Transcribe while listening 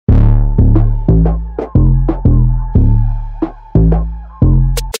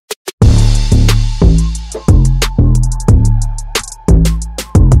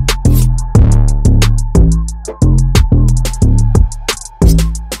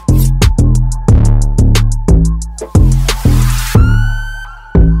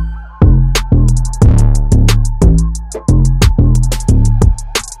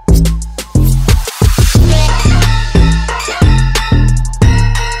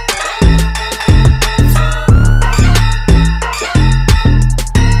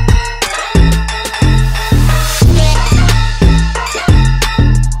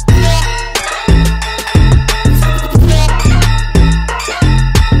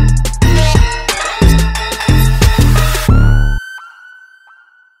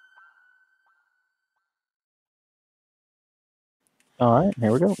All right,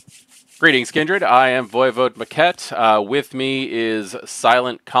 here we go. Greetings, Kindred. I am Voivode Mekhet. With me is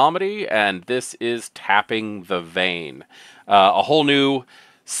Silent Comedy, and this is Tapping the Vein, a whole new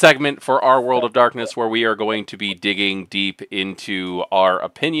segment for our World of Darkness where we are going to be digging deep into our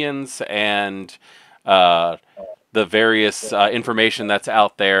opinions and the various information that's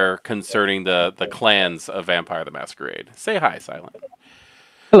out there concerning the clans of Vampire the Masquerade. Say hi, Silent.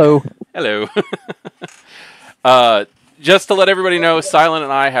 Hello. Hello. Uh, just to let everybody know, Silent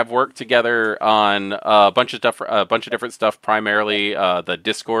and I have worked together on a bunch of different stuff. Primarily, the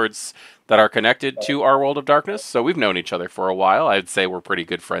discords that are connected to our World of Darkness. So we've known each other for a while. I'd say we're pretty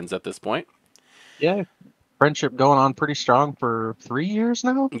good friends at this point. Yeah, friendship going on pretty strong for 3 years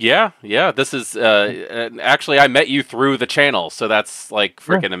now. Yeah, yeah. This is actually I met you through the channel, so that's like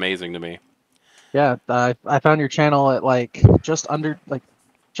Yeah, freaking amazing to me. yeah. I found your channel at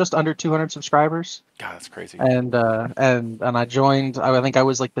just under 200 subscribers, God, that's crazy. and I joined. I think I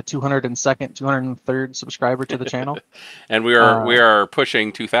was like the 202nd, 203rd subscriber to the channel. And we Uh, are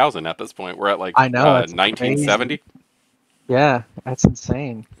pushing 2,000 at this point. We're at like I know that's crazy. 1970. Yeah, that's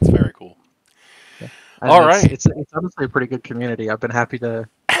insane. It's very cool. Yeah. All And right. it's honestly a pretty good community. I've been happy to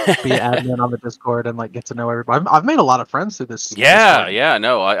be admin on the Discord and like get to know everybody. I've made a lot of friends through this Yeah, Discord. yeah,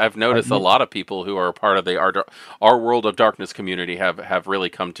 no, I've Like, noticed a lot of people who are part of the our World of Darkness community have really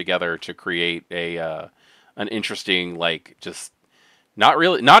come together to create a an interesting like just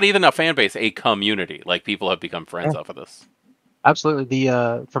not even a fan base, a community. Like people have become friends yeah, off of this. absolutely.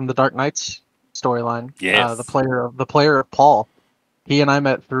 The from the Dark Knights storyline, Yes. the player of Paul, he and I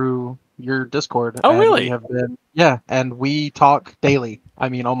met through your Discord, Oh, and we really? have been and we talk daily. I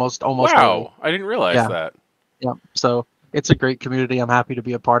mean, almost daily. Wow, I didn't realize Yeah, that. yeah. So it's a great community. I'm happy to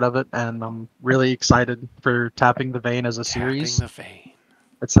be a part of it, and I'm really excited for Tapping the Vein as a Tapping series. the vein.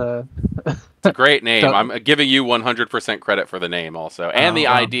 It's a It's a great name. so, I'm giving you 100% credit for the name also, and the wow.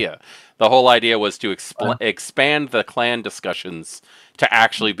 idea. The whole idea was to Wow. expand the clan discussions to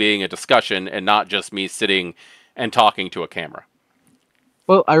actually being a discussion and not just me sitting and talking to a camera.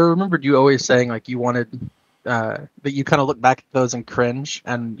 Well, I remembered you always saying like you wanted that you kind of look back at those and cringe,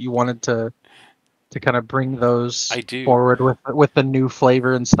 and you wanted to kind of bring those I do. forward with the new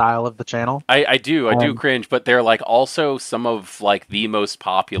flavor and style of the channel. I do Um, cringe, but they're like also some of like the most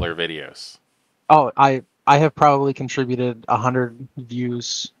popular videos. oh, I have probably contributed 100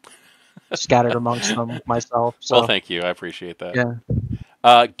 views scattered amongst them myself. Well, So thank you. I appreciate that. yeah,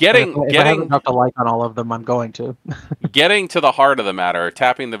 and Getting if I haven't dropped a like on all of them, I'm going to. getting to the heart of the matter,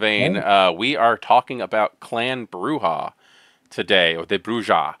 tapping the vein. Yeah. We are talking about Clan Brujah today, or the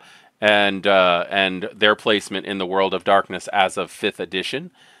Brujah, and their placement in the World of Darkness as of 5th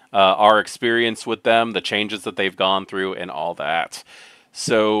edition. Our experience with them, the changes that they've gone through, and all that.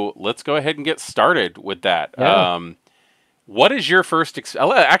 So let's go ahead and get started with that. Yeah. What is your first?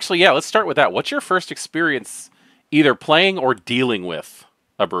 Actually, yeah, let's start with that. What's your first experience either playing or dealing with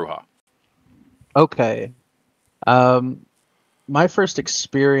a Brujah? Okay. Um, my first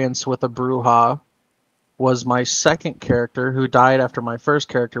experience with a Brujah was my second character, who died after my first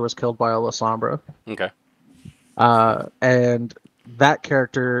character was killed by a Lasombra. Okay. And that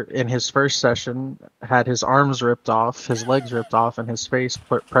character in his first session had his arms ripped off, his legs ripped off, and his face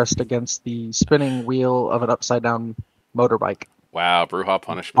pressed against the spinning wheel of an upside down motorbike. Wow, Brujah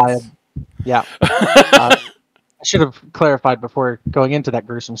I punishments. Yeah. Uh, I should have clarified before going into that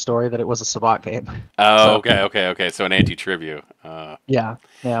gruesome story that it was a Sabbat game. Oh, So okay, okay, okay. So an anti-tribute. yeah,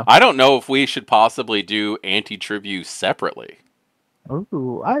 yeah. I don't know if we should possibly do anti-tribute separately.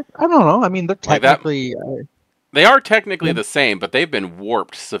 Ooh, I don't know. I mean, they're Like that, technically. they are technically Yeah. the same, but they've been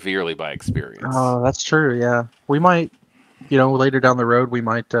warped severely by experience. Oh, that's true. Yeah, we might. Later down the road, we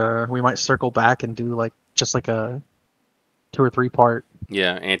might circle back and do like just like a 2 or 3 part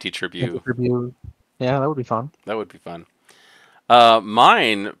Yeah, anti-tribute. review. Yeah, that would be fun. That would be fun.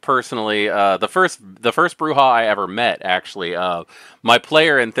 Mine personally, the first Brujah I ever met, actually, my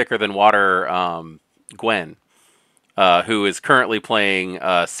player in Thicker Than Water, Gwen, who is currently playing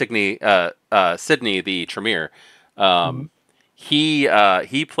Sydney the Tremere. Mhm. Um,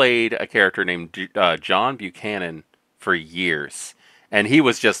 he played a character named John Buchanan for years, and he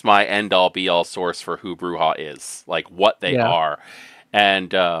was just my end all be all source for who Brujah is, like what they Yeah. are,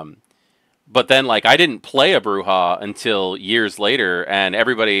 and but then like I didn't play a Brujah until years later, and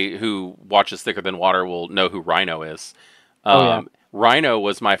everybody who watches Thicker Than Water will know who Rhino is. Oh yeah. Rhino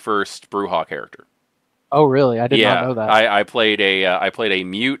was my first Brujah character. Oh really? I did not Yeah, know that. I played a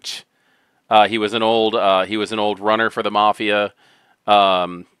mute. He was an old runner for the mafia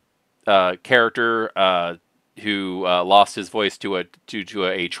um, character who lost his voice to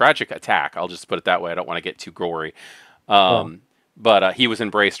a tragic attack. I'll just put it that way. I don't want to get too gory. Yeah. Um, but he was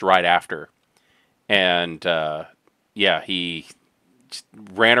embraced right after, and yeah, he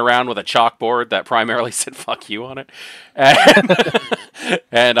ran around with a chalkboard that primarily said "fuck you" on it, and,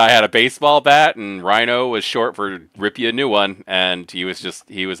 and I had a baseball bat, and Rhino was short for "rip you a new one," and he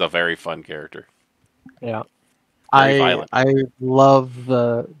was a very fun character, Yeah. very I violent. I love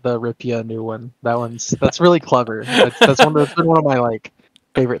the Ripia new one. That's really clever. That's been one of my like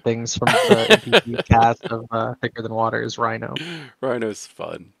favorite things from the NPC cast of Thicker Than Water is Rhino. Rhino's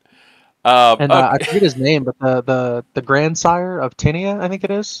fun. And I Okay. forget his name, but the grandsire of Tinia, I think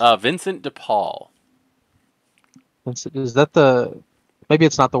it is. Vincent De Paul. Is that the? Maybe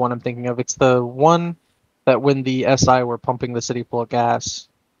it's not the one I'm thinking of. It's the one that when the SI were pumping the city full of gas,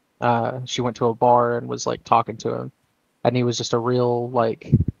 she went to a bar and was like talking to him, and he was just a real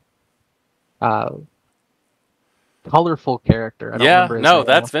like uh, colorful character. I don't Yeah, remember his no, name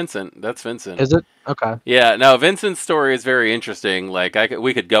that's now. Vincent. That's Vincent. Is it? Okay. Yeah, no, Vincent's story is very interesting. Like,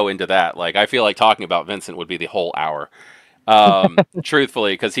 we could go into that. Like, I feel like talking about Vincent would be the whole hour.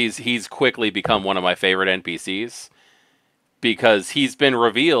 Truthfully, because he's quickly become one of my favorite NPCs because he's been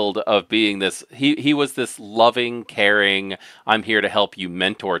revealed of being this. He was this loving, caring, I'm here to help you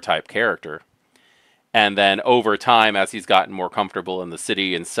mentor type character. And then over time, as he's gotten more comfortable in the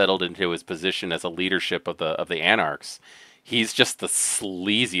city and settled into his position as a leadership of the Anarchs, he's just the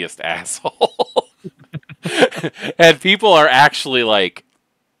sleaziest asshole. And people are actually like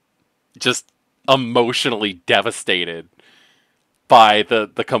just emotionally devastated by the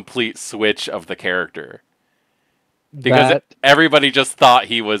complete switch of the character because That everybody just thought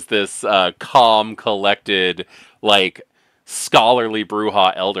he was this calm, collected, like scholarly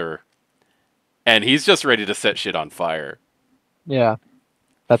Brujah elder, and he's just ready to set shit on fire. yeah,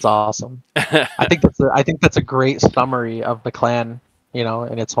 that's awesome. I think that's a great summary of the clan,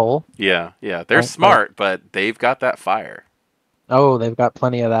 in its whole. Yeah, yeah, they're Right? Like, smart, but they've got that fire. oh, they've got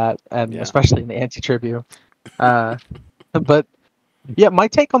plenty of that, and Yeah. especially in the anti-tribute. Uh, but yeah, my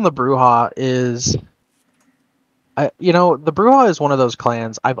take on the Brujah is, the Brujah is one of those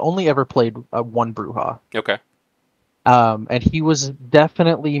clans. I've only ever played one Brujah. Okay. And he was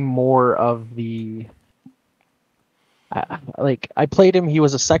definitely more of the like I played him. He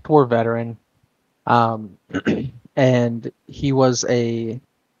was a sect war veteran, um, and he was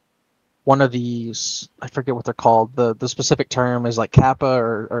one of these. I forget what they're called. The specific term is like Kappa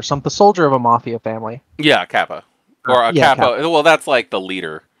or something. The soldier of a mafia family. Yeah, Kappa. Or a Yeah, Kappa. Kappa. Well, that's like the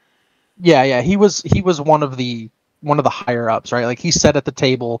leader. Yeah. He was one of the higher ups, right? Like he sat at the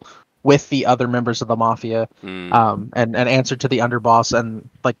table with the other members of the mafia, Mm, and answered to the underboss, and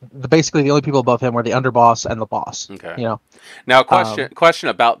like basically the only people above him were the underboss and the boss. okay. You know, Now, um, question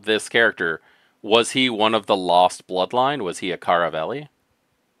about this character: was he one of the lost bloodline? Was he a Caravelli?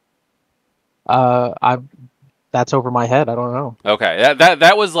 I that's over my head. I don't know. Okay,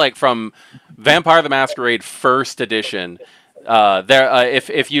 that was like from Vampire the Masquerade First Edition.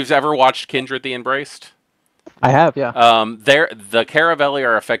 If you've ever watched Kindred the Embraced, I have, yeah. the Caravelli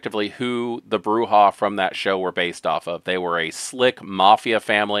are effectively who the Brujah from that show were based off of. They were a slick mafia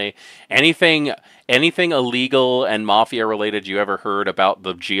family. Anything illegal and mafia related you ever heard about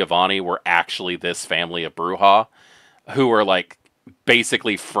the Giovanni were actually this family of Brujah, who were like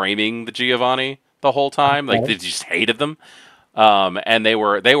basically framing the Giovanni the whole time. Like Okay. they just hated them. And they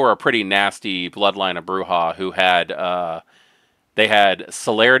were a pretty nasty bloodline of Brujah who had they had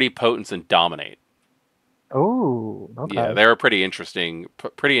celerity, potence, and dominate. Oh, Yeah, okay. they're a pretty interesting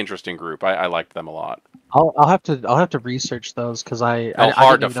group. I liked them a lot. I'll have to research those because Oh, I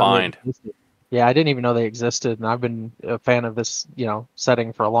hard didn't to even know they find. existed. Yeah, I didn't even know they existed, and I've been a fan of this,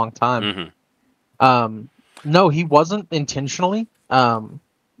 setting for a long time. Hmm. Um, no, he wasn't intentionally.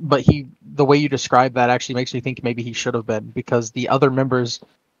 But the way you describe that actually makes me think maybe he should have been because the other members,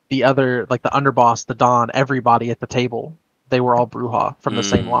 like the underboss, the Don, everybody at the table, they were all Brujah from the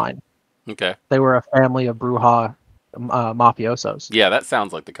same Mm, line. okay. They were a family of Brujah mafiosos, Yeah, that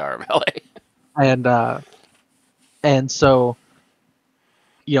sounds like the Caravelli. and so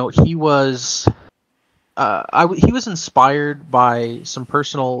he was he was inspired by some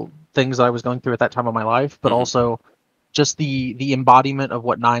personal things that I was going through at that time of my life, but Hmm. also just the embodiment of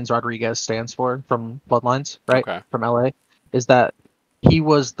what Nines Rodriguez stands for from Bloodlines, right? Okay. From LA, is that he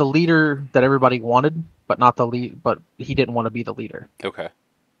was the leader that everybody wanted, but not the lead, but he didn't want to be the leader. Okay.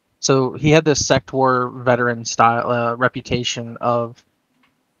 So he had this sect war veteran style reputation of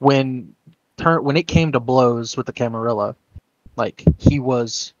when when it came to blows with the Camarilla, like he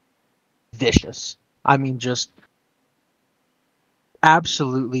was vicious. I mean, just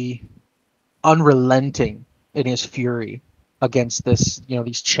absolutely unrelenting in his fury against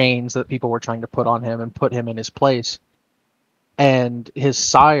these chains that people were trying to put on him and put him in his place. and his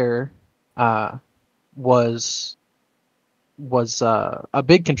sire was a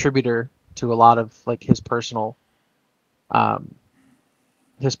big contributor to a lot of like um,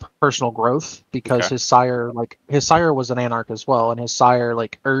 his personal growth, because Okay. his sire was an anarch as well, and his sire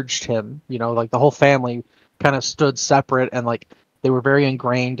like urged him, like the whole family kind of stood separate, and like they were very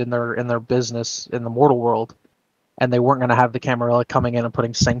ingrained in their business in the mortal world, and they weren't going to have the Camarilla coming in and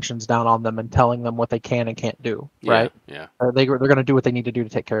putting sanctions down on them and telling them what they can and can't do, Yeah. right? Yeah. They're going to do what they need to do to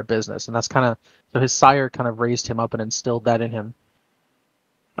take care of business, and that's kind of, so his sire kind of raised him up and instilled that in him.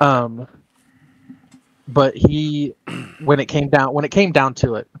 um but he, when it came down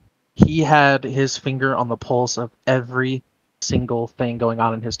to it, he had his finger on the pulse of every single thing going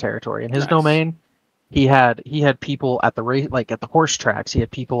on in his territory, in his Nice. domain. He had people at the like at the horse tracks. He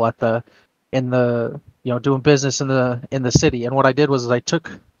had people at the in the doing business in the city. And what I did was I took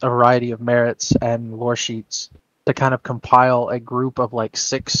a variety of merits and lore sheets to kind of compile a group of like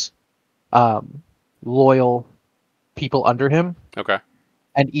 6 loyal people under him, Okay.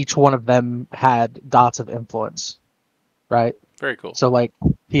 and each one of them had dots of influence, right? Very cool. So like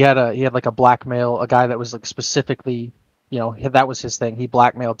he had like a blackmail, a guy that was like specifically, that was his thing. He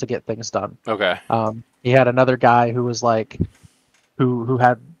blackmailed to get things done. Okay. He had another guy who was like who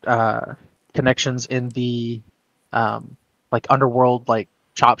had connections in the like underworld, like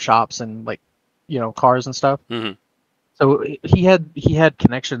chop shops and like cars and stuff. Hmm. So he had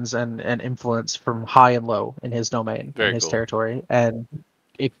connections and influence from high and low in his domain, in Very his cool. territory. And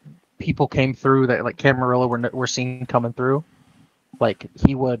if people came through that like Camarilla were seen coming through, like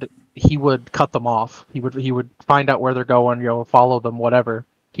he would cut them off. He would find out where they're going, follow them, whatever,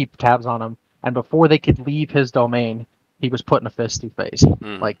 keep tabs on them, and before they could leave his domain, he was putting a fist through face.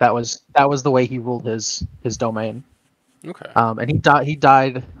 Hmm. Like that was the way he ruled his domain. Okay. And he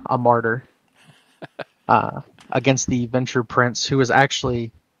died a martyr against the Venture Prince, who was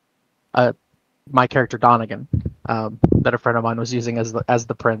actually my character Donegan, that a friend of mine was using as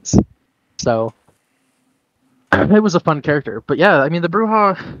the prince. So it was a fun character. But yeah, I mean the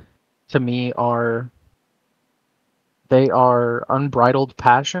Brujah to me they are unbridled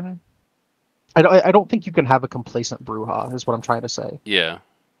passion. I don't think you can have a complacent Brujah, is what I'm trying to say. Yeah.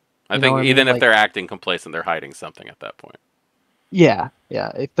 I You know think what I even mean? if Like, they're acting complacent, they're hiding something at that point. yeah.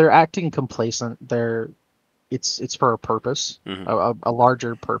 If they're acting complacent, it's for a purpose, Hmm. a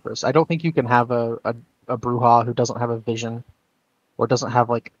larger purpose. I don't think you can have a Brujah who doesn't have a vision, or doesn't have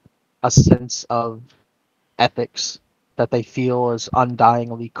like a sense of ethics that they feel is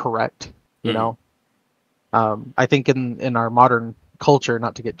undyingly correct. You Hmm. know, I think in our modern culture,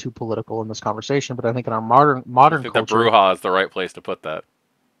 not to get too political in this conversation, but I think in our modern I modern think the culture, Brujah is the right place to put that.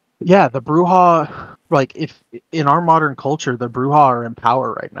 yeah, the Brujah, like if in our modern culture, the Brujah are in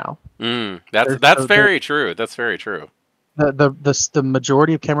power right now. That's They're, that's so they're, very true. That's very true. the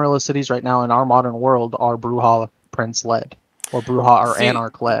majority of Camarilla cities right now in our modern world are Brujah Prince led, or Brujah or See,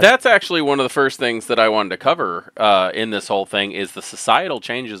 Anarch led. that's actually one of the first things that I wanted to cover in this whole thing is the societal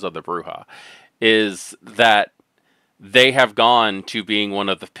changes of the Brujah. Is that they have gone to being one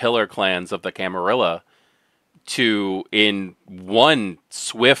of the pillar clans of the Camarilla to, in one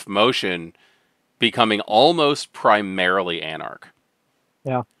swift motion, becoming almost primarily Anarch.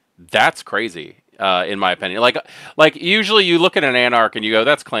 Yeah. That's crazy, in my opinion. Like usually you look at an Anarch and you go,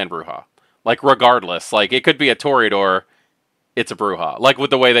 "That's Clan Brujah." Like regardless, like it could be a Toreador, it's a Brujah. Like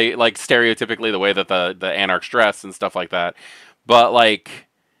with the way they like stereotypically the way that the Anarchs dress and stuff like that. But like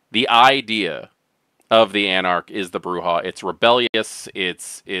the idea of the Anarch is the Brujah. It's rebellious.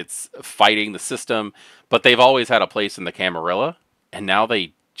 It's fighting the system. But they've always had a place in the Camarilla, and now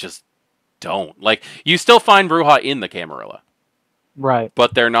they just don't. Like you still find Brujah in the Camarilla, Right.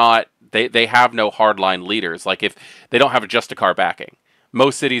 but they're not. They have no hardline leaders. Like if they don't have a Justicar backing,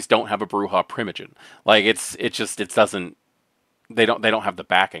 most cities don't have a Brujah primogen. Like it doesn't. They don't have the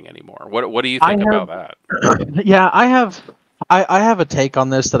backing anymore. What do you I think about have, that? yeah, I have a take on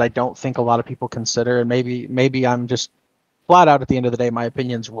this that I don't think a lot of people consider, and maybe I'm just flat out at the end of the day, my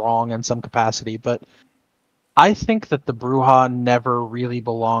opinion's wrong in some capacity, but I think that the Brujah never really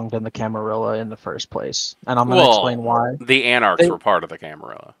belonged in the Camarilla in the first place, and I'm going to explain Well, why. the Anarchs They, were part of the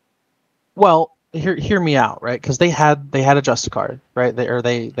Camarilla. well, hear me out, right? Because they had a Justicar, right? They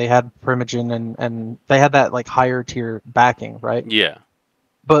had Primogen, and they had that like higher tier backing, right? Yeah.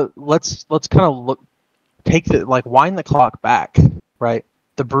 But let's kind of take the like wind the clock back, right?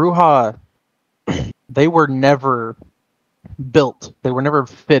 The Brujah, they were never built, they were never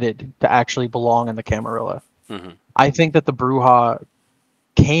fitted to actually belong in the Camarilla. Hmm. I think that the Brujah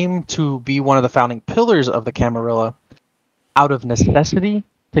came to be one of the founding pillars of the Camarilla out of necessity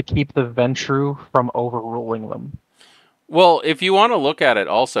to keep the Ventru from overruling them. Well, if you want to look at it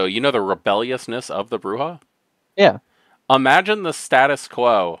also, you know the rebelliousness of the Brujah? Yeah. Imagine the status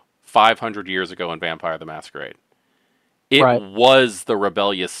quo 500 years ago in Vampire the Masquerade. It Right. was the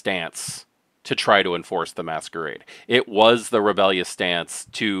rebellious stance to try to enforce the Masquerade. It was the rebellious stance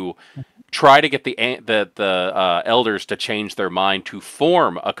to try to get the elders to change their mind to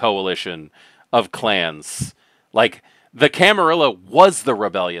form a coalition of clans. Like, the Camarilla was the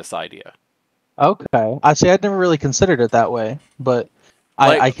rebellious idea. Okay. I see. I'd never really considered it that way, but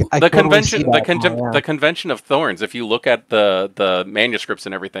Like I the totally see convention, that now, yeah. the convention of thorns. If you look at the manuscripts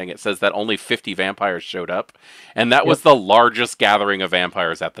and everything, it says that only 50 vampires showed up, and that Yep. was the largest gathering of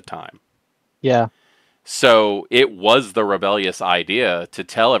vampires at the time. Yeah. So it was the rebellious idea to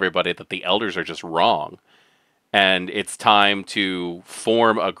tell everybody that the elders are just wrong, and it's time to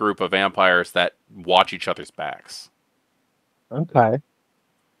form a group of vampires that watch each other's backs. Okay.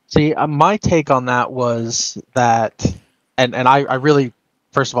 See, my take on that was that, and I really,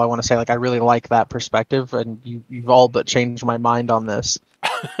 first of all, I want to say, like, I really like that perspective, and you've all but changed my mind on this.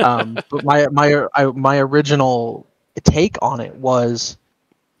 But my original take on it was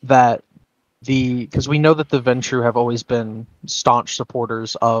that because we know that the Ventrue have always been staunch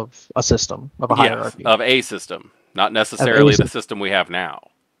supporters of a system, of a hierarchy. Of a system, not Of necessarily a the system we have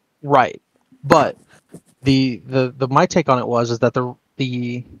now. Right. But the my take on it is that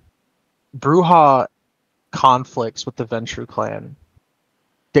the Brujah conflicts with the Ventrue clan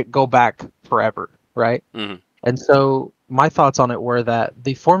that go back forever, right? Mm-hmm. And so my thoughts on it were that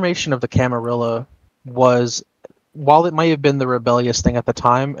the formation of the Camarilla was, while it might have been the rebellious thing at the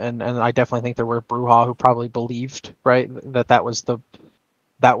time, and I definitely think there were Brujah who probably believed, right, that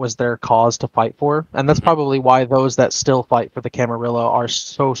was their cause to fight for, and that's probably why those that still fight for the Camarilla are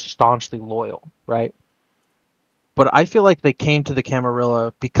so staunchly loyal, right? But I feel like they came to the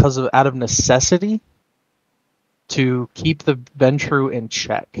Camarilla out of necessity to keep the Ventrue in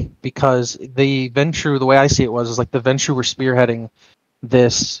check, because the Ventrue, the way I see it is like the Ventrue were spearheading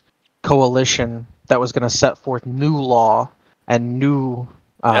this coalition that was going to set forth new law and new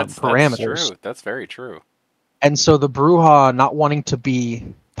parameters. That's true. That's very true. And so the Brujah, not wanting to be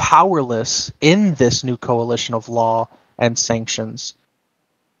powerless in this new coalition of law and sanctions,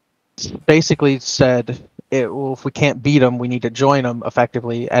 basically said, if we can't beat them, we need to join them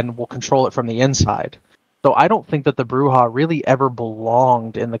effectively, and we'll control it from the inside. So I don't think that the Brujah really ever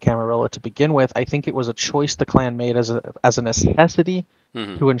belonged in the Camarilla to begin with. I think it was a choice the clan made as a necessity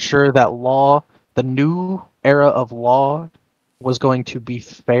to ensure that the new era of law, was going to be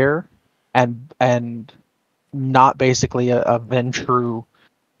fair and not basically a Ventrue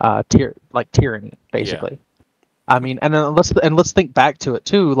tyranny, basically. Yeah. I mean, and then let's think back to it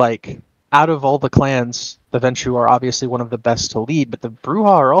too. Like, out of all the clans, the Ventrue are obviously one of the best to lead, but the Brujah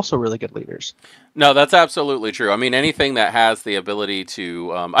are also really good leaders. No, that's absolutely true. I mean, anything that has the ability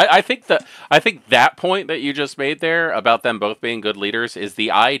to, I think that point that you just made there about them both being good leaders is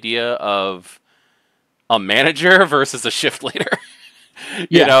the idea of a manager versus a shift leader.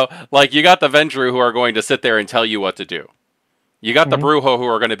 You know, like, you got the Ventrue who are going to sit there and tell you what to do. You got the Brujah who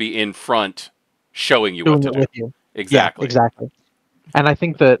are going to be in front, showing you what to do. With you. Exactly. Yeah, exactly. And I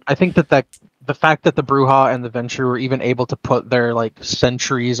think that the fact that the Brujah and the Ventrue were even able to put their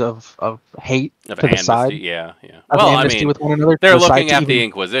centuries of hate to the side, well, I mean, with one another, they're looking at the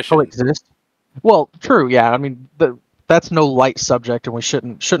Inquisition. Coexist. Well, true, yeah. I mean, that's no light subject, and we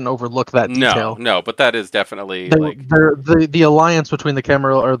shouldn't overlook that detail. No, but that is definitely the alliance between the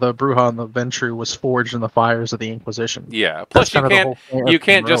Camarilla, or the Brujah, and the Ventrue was forged in the fires of the Inquisition. Yeah. Plus, you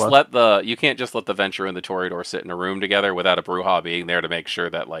can't just let the Ventrue and the Toreador sit in a room together without a Brujah being there to make sure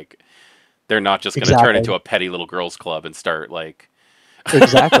that they're not just going to turn into a petty little girls' club and start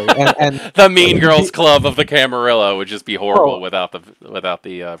exactly and the Mean Girls Club of the Camarilla would just be horrible without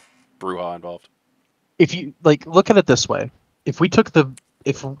the Brujah involved. If you look at it this way, if we took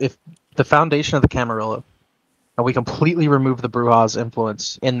if the foundation of the Camarilla and we completely remove the Brujah's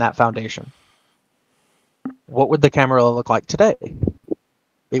influence in that foundation, what would the Camarilla look like today?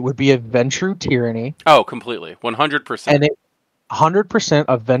 It would be a Ventrue tyranny. Oh, completely, 100%. And 100%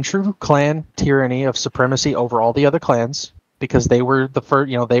 of Ventrue clan tyranny of supremacy over all the other clans, because they were the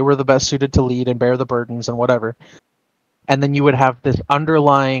first, they were the best suited to lead and bear the burdens and whatever. And then you would have this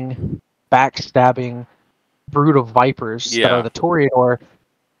underlying backstabbing brood of vipers that are the Toreador,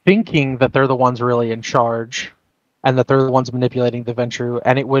 thinking that they're the ones really in charge and that they're the ones manipulating the Ventrue,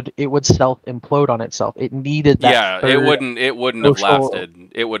 and it would self implode on itself. It needed that. It wouldn't have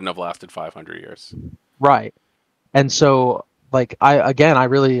lasted. It wouldn't have lasted 500 years. Right. And so, my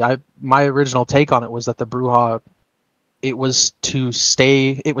original take on it was that the Brujah, it was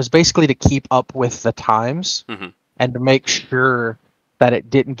basically to keep up with the times and to make sure that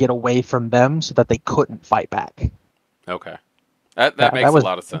it didn't get away from them so that they couldn't fight back. Okay. That makes a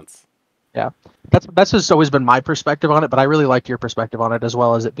lot of sense. Yeah. That's just always been my perspective on it, but I really like your perspective on it as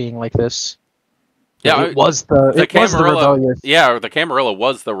well as it being like this. Yeah, it was the rebellious. Yeah, the Camarilla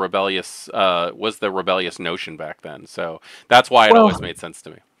was the rebellious notion back then. So that's why it always made sense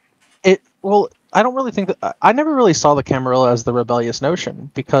to me. I don't really think that I never really saw the Camarilla as the rebellious notion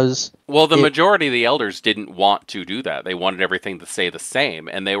because the majority of the elders didn't want to do that. They wanted everything to stay the same,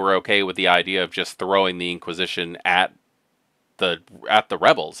 and they were okay with the idea of just throwing the Inquisition at the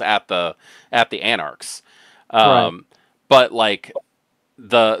rebels, at the anarchs. Right. But like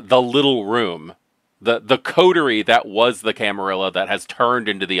the little room, the coterie that was the Camarilla that has turned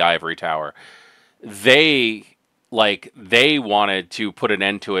into the Ivory Tower, they wanted to put an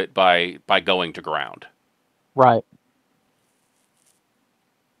end to it by going to ground. Right.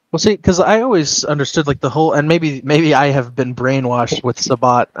 Well, see, because I always understood like the whole, and maybe I have been brainwashed with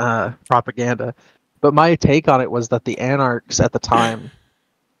Sabbat propaganda, but my take on it was that the anarchs at the time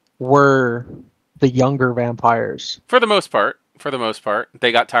were the younger vampires. For the most part,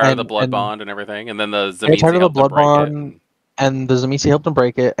 they got tired of the blood bond and everything, and then the Tzimisce tired of the helped them blood break bond, it. and the Tzimisce helped them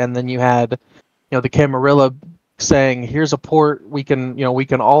break it, and then you had, the Camarilla saying, "Here's a port. We can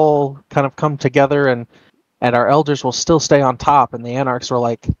all kind of come together and our elders will still stay on top." And the anarchs were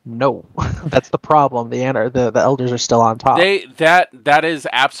like, "No, that's the problem. The elders are still on top." That is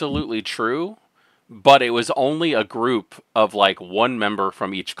absolutely true, but it was only a group of like one member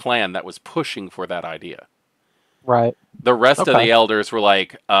from each clan that was pushing for that idea. Right. The rest of the elders were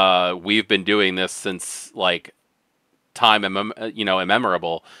like, "We've been doing this since like time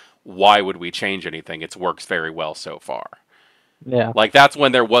immemorable. Why would we change anything? It works very well so far." Yeah. Like that's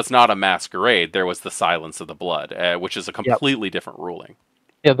when there was not a masquerade. There was the silence of the blood, which is a completely different ruling.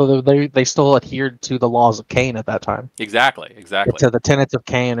 Yeah, they still adhered to the laws of Cain at that time. Exactly. To the tenets of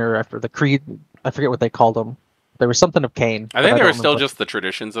Cain, or after the creed, I forget what they called them. There was something of Cain. I think they were still just the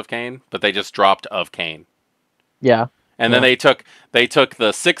traditions of Cain, but they just dropped of Cain. Yeah. And then they took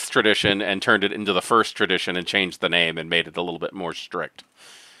the sixth tradition and turned it into the first tradition and changed the name and made it a little bit more strict.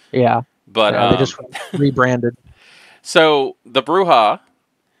 Yeah. But they just rebranded. So the Brujah,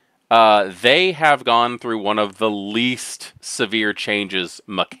 they have gone through one of the least severe changes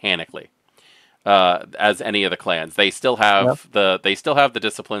mechanically, as any of the clans. They still have the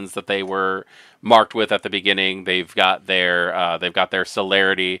disciplines that they were marked with at the beginning. They've got their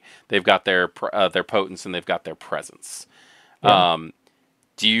celerity, they've got their potence, and they've got their presence. Yeah.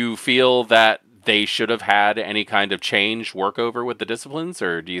 Do you feel that they should have had any kind of change work over with the disciplines,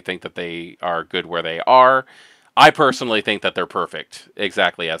 or do you think that they are good where they are? I personally think that they're perfect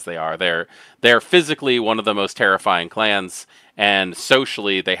exactly as they are. They're physically one of the most terrifying clans, and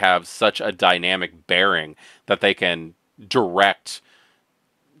socially they have such a dynamic bearing that they can direct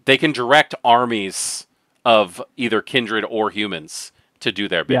armies of either kindred or humans to do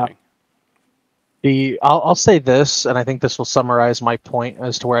their bidding. I'll say this, and I think this will summarize my point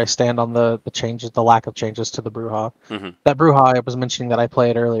as to where I stand on the changes, the lack of changes to the Brujah. Mm-hmm. That Brujah I was mentioning that I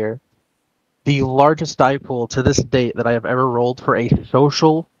played earlier, the largest die pool to this date that I have ever rolled for a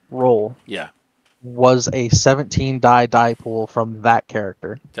social roll, was a 17 die pool from that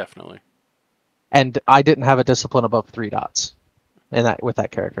character. Definitely. And I didn't have a discipline above 3 dots with that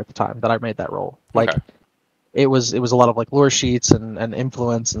character at the time that I made that roll. Like, it was a lot of like lore sheets and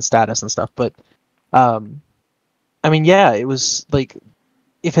influence and status and stuff, but I mean, yeah, it was like,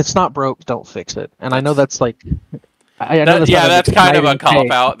 if it's not broke, don't fix it. And I know that's like, I know that's kind of a cop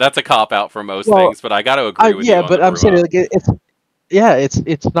out. That's a cop out for most things, but I got to agree with you. Yeah, but I'm saying like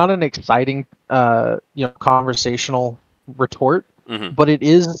it's not an exciting conversational retort, but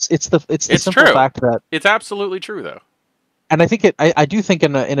it's the simple fact that it's absolutely true though. And I think I do think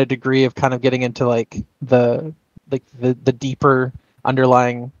in a degree of kind of getting into like the deeper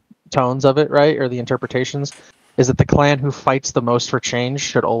underlying tones of it, right, or the interpretations, is that the clan who fights the most for change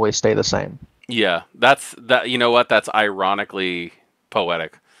should always stay the same. Yeah, that's you know what, that's ironically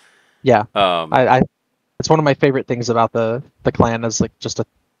poetic. Yeah. It's one of my favorite things about the clan as like just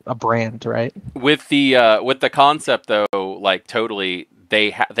a brand, right? With the concept though, like totally,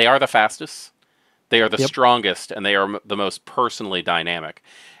 they are the fastest, they are the strongest, and they are the most personally dynamic.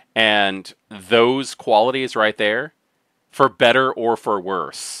 And those qualities right there, for better or for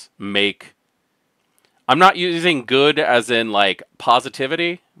worse, make... I'm not using good as in like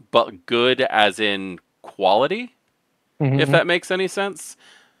positivity, but good as in quality, if that makes any sense.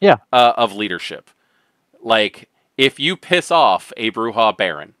 Yeah. Of leadership. Like, if you piss off a Brujah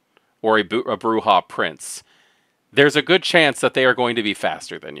Baron or a Brujah Prince, there's a good chance that they are going to be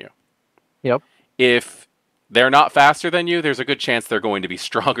faster than you. Yep. If they're not faster than you, there's a good chance they're going to be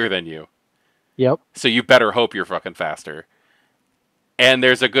stronger than you. Yep. So you better hope you're fucking faster. And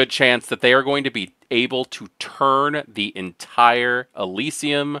there's a good chance that they are going to be able to turn the entire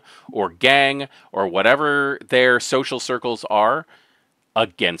Elysium or gang or whatever their social circles are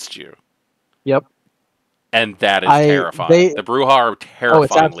against you. Yep. And that is terrifying. The Brujah are terrifying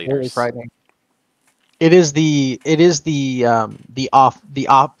it's absolutely leaders. frightening. It is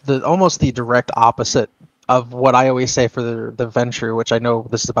almost the direct opposite of what I always say for the Ventru, which I know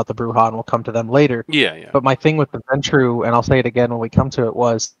this is about the Brujah and we'll come to them later. Yeah. But my thing with the Ventru, and I'll say it again when we come to it,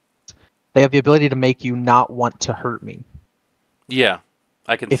 was they have the ability to make you not want to hurt me. Yeah,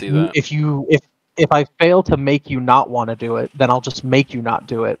 I can see that. If I fail to make you not want to do it, then I'll just make you not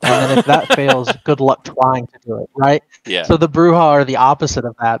do it. And then if that fails, good luck trying to do it, right? Yeah. So the Brujah are the opposite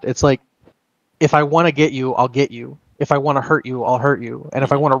of that. It's like, if I want to get you, I'll get you. If I want to hurt you, I'll hurt you. And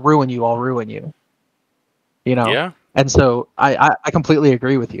if I want to ruin you, I'll ruin you. You know? Yeah. And so I completely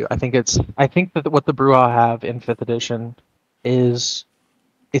agree with you. I think that what the Brujah have in 5th edition is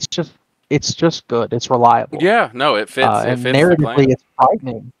it's just good. It's reliable. Yeah, no, it fits. And narratively, it's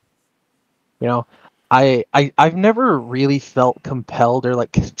frightening. You know, I've never really felt compelled or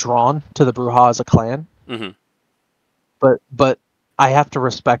like drawn to the Brujah as a clan. Mm-hmm. But I have to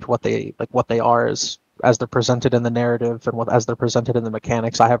respect what they are as they're presented in the narrative and as they're presented in the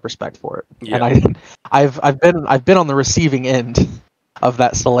mechanics. I have respect for it. Yeah. And I've been on the receiving end of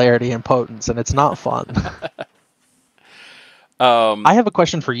that celerity and potence, and it's not fun. I have a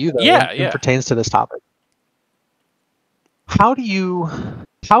question for you though. It pertains to this topic. I'm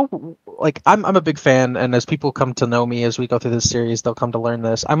a big fan, and as people come to know me as we go through this series, they'll come to learn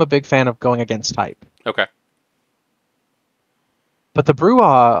this. I'm a big fan of going against type. Okay. But the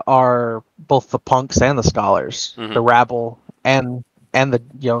Brujah are both the punks and the scholars, the rabble and the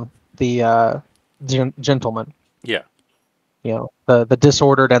gentlemen. Yeah. The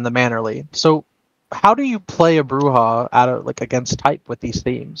disordered and the mannerly. So how do you play a Brujah against type with these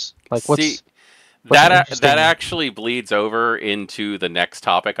themes? Like that actually bleeds over into the next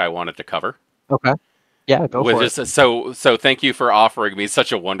topic I wanted to cover. Okay. Yeah, go for it. So thank you for offering me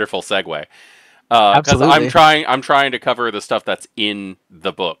such a wonderful segue. Absolutely. I'm trying to cover the stuff that's in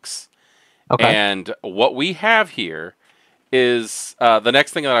the books. Okay. And what we have here is the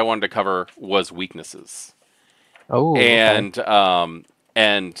next thing that I wanted to cover was weaknesses. Oh. And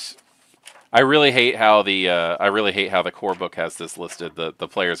I really hate how the core book has this listed. The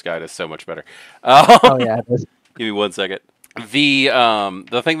player's guide is so much better. Oh yeah. It is. Give me 1 second.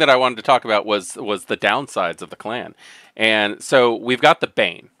 The thing that I wanted to talk about was the downsides of the clan. And so we've got the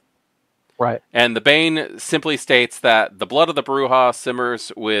Bane. Right. And the Bane simply states that the blood of the Brujah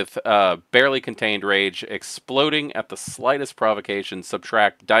simmers with barely contained rage, exploding at the slightest provocation.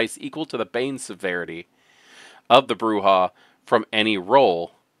 Subtract dice equal to the Bane severity of the Brujah from any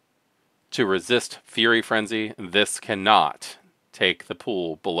roll to resist Fury Frenzy. This cannot take the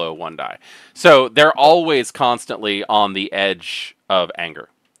pool below 1 die. So they're always constantly on the edge of anger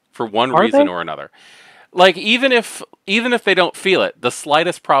for one reason or another. Like even if they don't feel it, the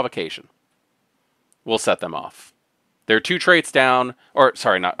slightest provocation will set them off. They're 2 traits down, or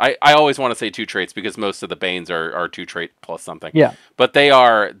sorry, not. I always want to say 2 traits because most of the Banes are 2 trait plus something. Yeah. But they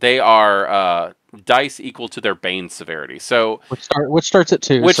are dice equal to their Bane severity. So which starts at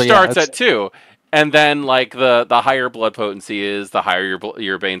 2. Which starts at 2. And then like the higher blood potency is, the higher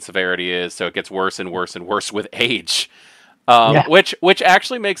your Bane severity is, so it gets worse and worse and worse with age. Which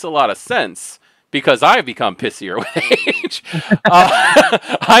actually makes a lot of sense. Because I've become pissier with age.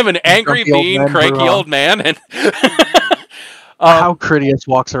 I'm an angry, mean, cranky old man. And how Critias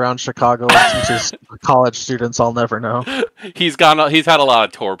walks around Chicago and teaches college students, I'll never know. He's had a lot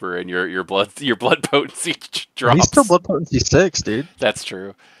of torpor, and your blood potency drops. He's still blood potency 6, dude. That's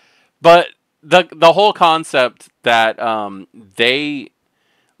true. But the whole concept that they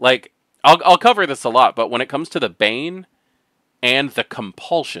like, I'll cover this a lot. But when it comes to the Bane and the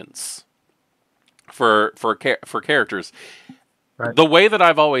compulsions for characters, right, the way that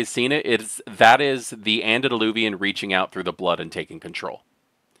I've always seen it is the antediluvian reaching out through the blood and taking control.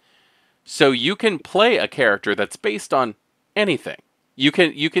 So you can play a character that's based on anything. You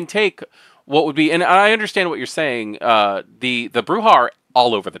can take what would be, and I understand what you're saying. The Brujah are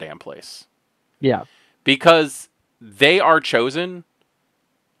all over the damn place. Yeah, because they are chosen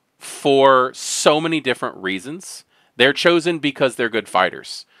for so many different reasons. They're chosen because they're good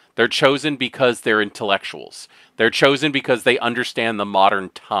fighters. They're chosen because they're intellectuals. They're chosen because they understand the modern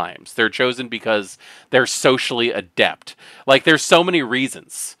times. They're chosen because they're socially adept. Like, there's so many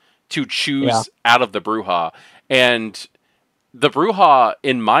reasons to choose out of the Brujah. And the Brujah,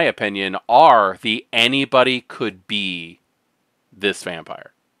 in my opinion, are the anybody could be this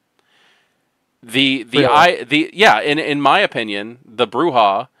vampire. In my opinion, the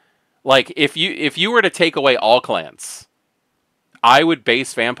Brujah, like if you were to take away all clans, I would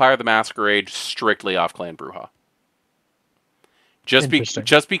base Vampire the Masquerade strictly off Clan Brujah. Just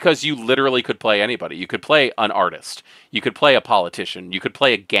because you literally could play anybody. You could play an artist. You could play a politician. You could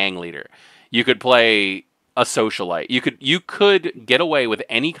play a gang leader. You could play a socialite. You could get away with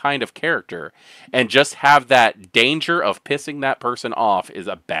any kind of character, and just have that danger of pissing that person off is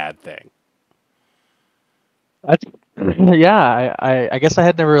a bad thing. Yeah, I guess I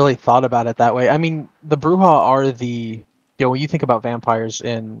had never really thought about it that way. I mean, the Brujah are the, when you think about vampires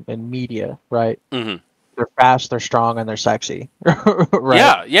in media, right? Mm-hmm. They're fast, they're strong, and they're sexy,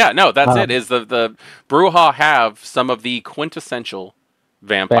 right? Yeah, no, that's it. Is the Brujah have some of the quintessential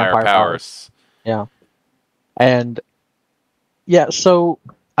vampire powers. Yeah. And yeah, so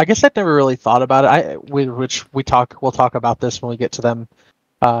I guess I'd never really thought about it. We'll talk about this when we get to them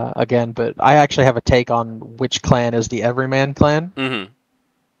again, but I actually have a take on which clan is the Everyman clan. Mm-hmm.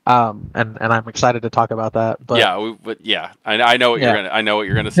 And I'm excited to talk about that. But I know what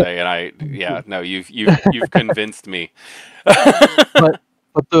you're gonna say, and you've convinced me. but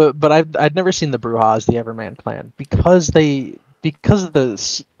I'd never seen the Brujah as the Everyman clan because of the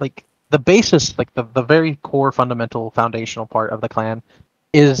basis, like the very core fundamental foundational part of the clan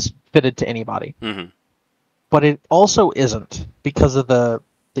is fitted to anybody. Mm-hmm. But it also isn't because of the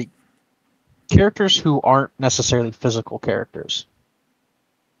characters who aren't necessarily physical characters.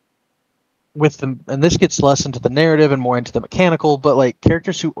 With them, and this gets less into the narrative and more into the mechanical, but like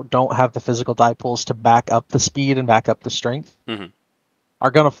characters who don't have the physical die pools to back up the speed and back up the strength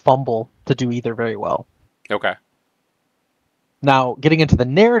are gonna fumble to do either very well. Okay. Now, getting into the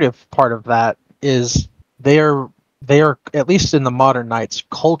narrative part of that is they are at least in the modern Knights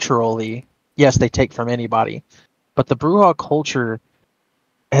culturally, yes, they take from anybody, but the Brujah culture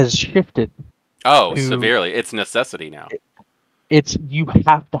has shifted. Oh, severely. It's necessity now. It's you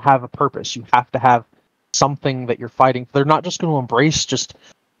have to have a purpose. You have to have something that you're fighting. They're not just going to embrace just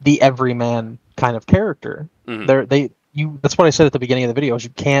the everyman kind of character. Mm-hmm. That's what I said at the beginning of the video. Is you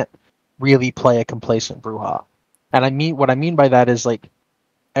can't really play a complacent Brujah. And what I mean by that is like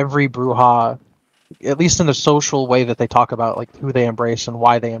every Brujah, at least in the social way that they talk about like who they embrace and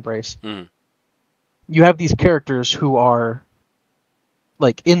why they embrace. Mm. You have these characters who are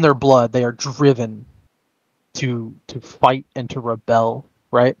like in their blood, they are driven to fight and to rebel,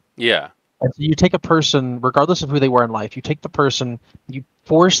 right? Yeah. And so you take a person, regardless of who they were in life, you take the person, you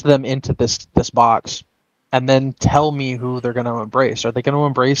force them into this box, and then tell me who they're going to embrace. Are they going to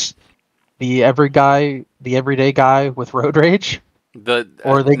embrace the everyday guy with road rage? Or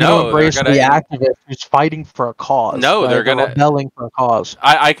are they going to embrace the activist who's fighting for a cause? No, they're going to rebelling for a cause.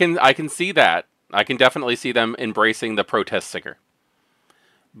 I can see that. I can definitely see them embracing the protest singer.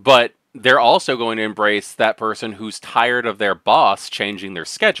 But they're also going to embrace that person who's tired of their boss changing their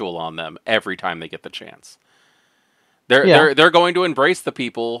schedule on them every time they get the chance. They're going to embrace the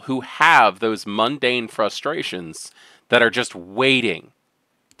people who have those mundane frustrations that are just waiting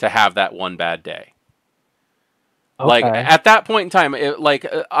to have that one bad day. Okay. Like at that point in time,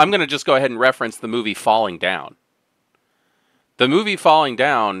 I'm going to just go ahead and reference the movie Falling Down. The movie Falling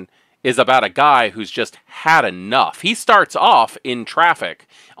Down is about a guy who's just had enough. He starts off in traffic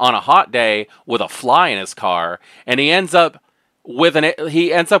on a hot day with a fly in his car, and he ends up with a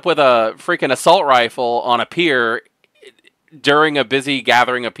freaking assault rifle on a pier during a busy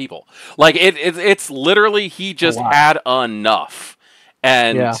gathering of people. Like it's literally he just had enough.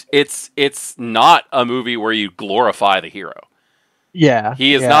 And it's not a movie where you glorify the hero. Yeah.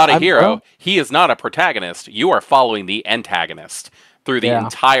 He is not a hero. He is not a protagonist. You are following the antagonist through the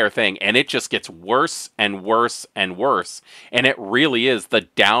entire thing, and it just gets worse and worse and worse, and it really is the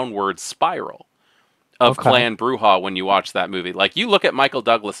downward spiral of Clan Brujah when you watch that movie. Like, you look at Michael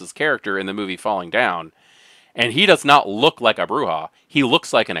Douglas's character in the movie Falling Down, and he does not look like a Brujah. He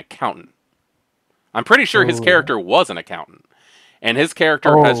looks like an accountant. I'm pretty sure his character was an accountant, and his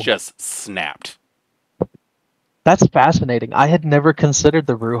character has just snapped. That's fascinating. I had never considered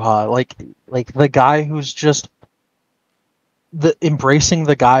the Brujah, like the guy who's just embracing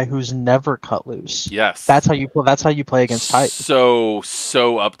the guy who's never cut loose. Yes, that's how you play against type. So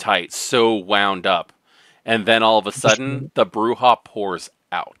uptight, so wound up, and then all of a sudden the Brujah pours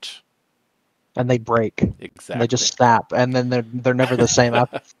out, and they break. Exactly, and they just snap, and then they're never the same.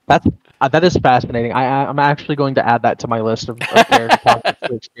 That is fascinating. I'm actually going to add that to my list of character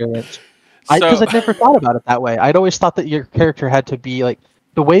to experience. Because I'd never thought about it that way. I'd always thought that your character had to be like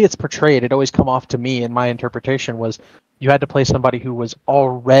the way it's portrayed. It always come off to me, and my interpretation was You had to play somebody who was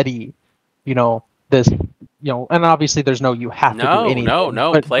already, this, and obviously there's no you have to do anything.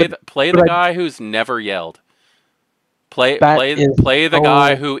 No. But Play the guy who's never yelled. that is Play the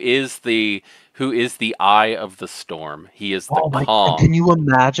guy so. who is the eye of the storm. He is the Oh my! And calm. can you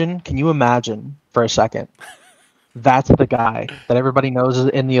imagine? Can you imagine for a second? That's the guy that everybody knows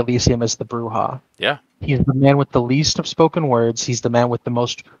in the Elysium as the Brujah. Yeah. He's the man with the least of spoken words. He's the man with the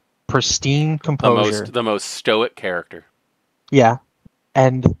most pristine composure. The most stoic character. Yeah,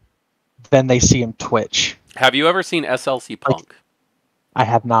 and then they see him twitch. Have you ever seen SLC Punk? I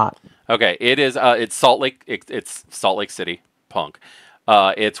have not. Okay, it is. It's Salt Lake. It's Salt Lake City Punk.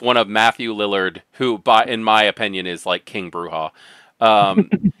 It's one of Matthew Lillard, who, in my opinion, is like King Brujah.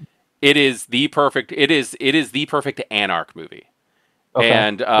 It is the perfect. It is the perfect Anarch movie. Okay.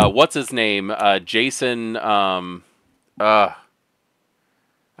 And what's his name? Jason. I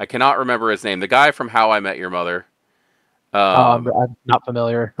cannot remember his name. The guy from How I Met Your Mother. I'm not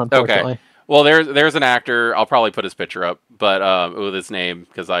familiar, unfortunately. Okay. Well, there's an actor. I'll probably put his picture up, but with his name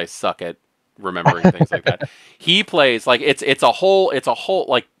because I suck at remembering things like that. He plays like it's a whole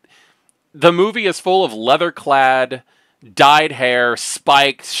like the movie is full of leather clad, dyed hair,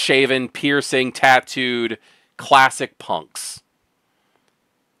 spiked, shaven, piercing, tattooed, classic punks.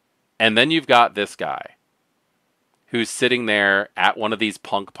 And then you've got this guy who's sitting there at one of these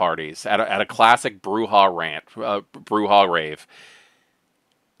punk parties at a classic Brujah rave.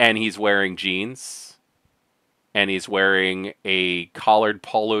 And he's wearing jeans, and he's wearing a collared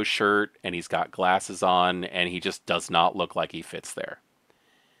polo shirt, and he's got glasses on, and he just does not look like he fits there.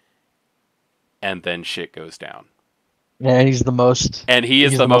 And then shit goes down. Yeah, he's the most... And he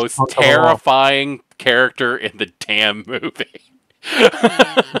is the most terrifying character in the damn movie.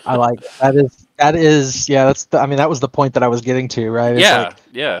 I like that is that was the point that I was getting to, right? It's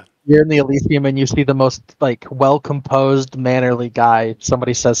yeah. You're in the Elysium and you see the most like well-composed, mannerly guy.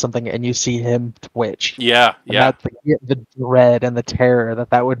 Somebody says something and you see him twitch. Yeah. That's the dread and the terror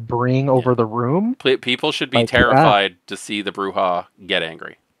that would bring over the room. People should be terrified to see the Brujah get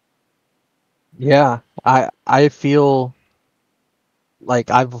angry. Yeah, I feel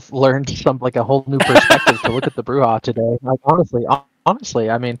like I've learned a whole new perspective to look at the Brujah today. Like honestly,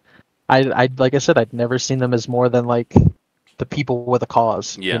 I mean, I like I said, I'd never seen them as more than like the people with a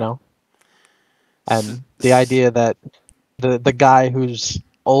cause, and the idea that the guy who's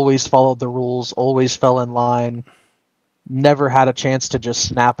always followed the rules, always fell in line, never had a chance to just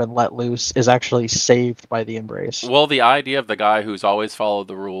snap and let loose is actually saved by the embrace. Well, the idea of the guy who's always followed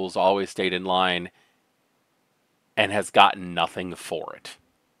the rules, always stayed in line, and has gotten nothing for it.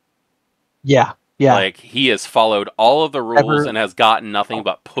 Yeah. Like, he has followed all of the rules and has gotten nothing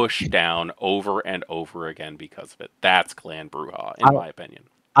but pushed down over and over again because of it. That's Clan Brujah, in my opinion.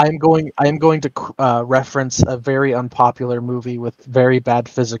 I am going to reference a very unpopular movie with very bad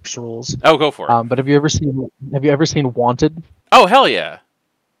physics rules. Oh, go for it. But have you ever seen Wanted? Oh, hell yeah.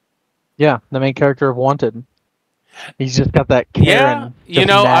 Yeah, the main character of Wanted. He's just got that Karen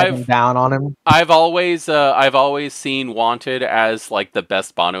down on him. I've always seen Wanted as like the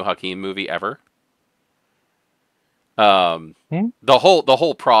best Banu Hakim movie ever. The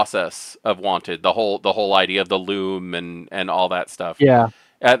whole process of Wanted, the whole idea of the loom and all that stuff. Yeah.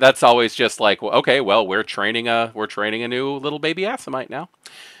 That's always just like, well, okay, well, we're training a new little baby Assamite now.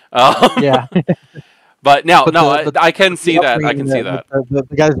 Yeah. But I can see that. I can see that. The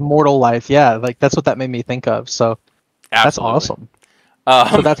guy's mortal life, yeah, like that's what that made me think of. So that's awesome.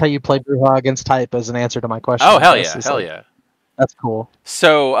 So that's how you play Brujah against type as an answer to my question. Oh, hell yeah. That's cool.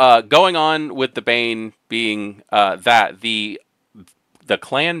 So going on with the Bane being that the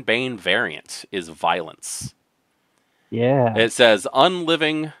Clan Bane variant is violence. Yeah. It says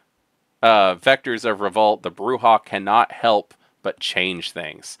unliving vectors of revolt, the Brujah cannot help but change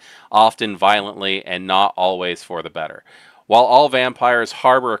things, often violently and not always for the better. While all vampires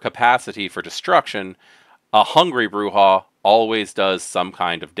harbor a capacity for destruction, a hungry Brujah always does some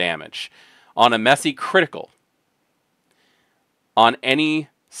kind of damage. On a messy critical, on any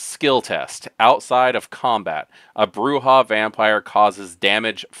skill test outside of combat, a Brujah vampire causes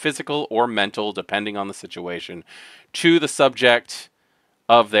damage, physical or mental, depending on the situation, to the subject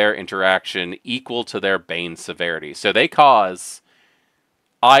of their interaction equal to their Bane severity. So they cause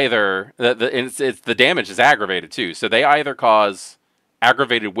either the damage is aggravated too. So they either cause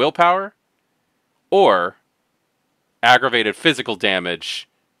aggravated willpower or aggravated physical damage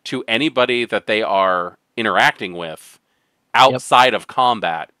to anybody that they are interacting with outside of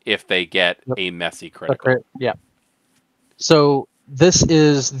combat if they get a messy critical. Yeah. So this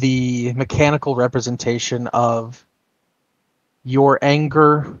is the mechanical representation of your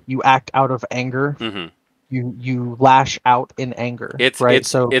anger. You act out of anger. Mm-hmm. you lash out in anger, It's right? it's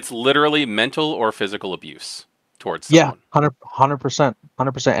So it's literally mental or physical abuse towards yeah, someone. 100%,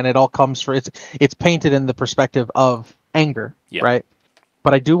 100%, and it all comes for it's painted in the perspective of anger, Yeah. right?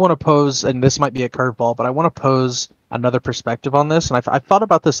 But I do want to pose, and this might be a curveball, but I want to pose another perspective on this, and I've thought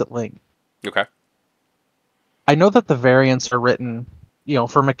about this at length. Okay. I know that the variants are written,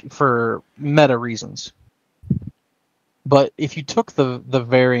 for meta reasons, but if you took the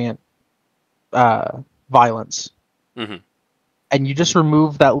variant violence Mm-hmm. and you just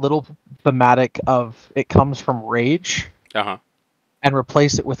remove that little thematic of it comes from rage Uh-huh. and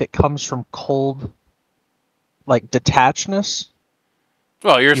replace it with it comes from cold, like detachedness.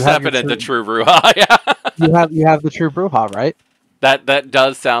 Well, you're You have your stepping into true, true Brujah. Yeah. you have the true Bruja, right? That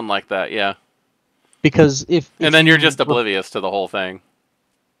does sound like that, yeah. Because And if then you're you just oblivious to the whole thing.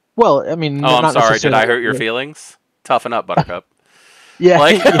 well, I mean, Oh, I'm not sorry. Did I necessarily. hurt your feelings? Toughen up, Buttercup. Yeah,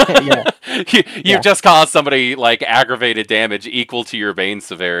 Like yeah, you've yeah, just caused somebody like aggravated damage equal to your bane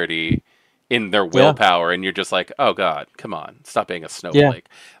severity in their yeah, willpower, and you're just like, oh god, come on, stop being a yeah, snowflake.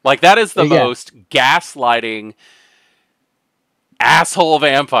 Like that is the yeah, most gaslighting asshole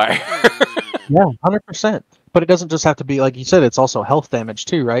vampire. yeah, 100%. But it doesn't just have to be like you said. It's also health damage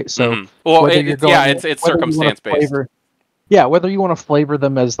too, right? So Well, whether you're yeah, going, it's whether you want circumstance to based. flavor, yeah, whether you want to flavor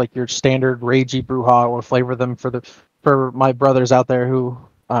them as like your standard ragey Bruja, or flavor them for my brothers out there who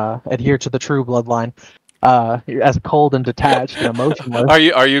adhere to the true bloodline, as cold and detached and emotionless.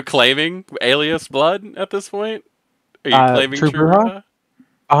 Are you claiming alias blood at this point? Are you claiming True true Bruja, Bruja?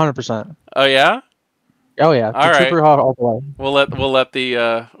 100%. Oh yeah. Oh yeah, All the true right. Bruja all the way. We'll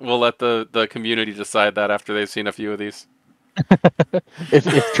let the community decide that after they've seen a few of these.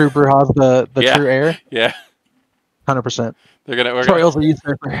 If True Bruja's the Yeah, true heir, yeah. 100%. We're gonna. Troyle's a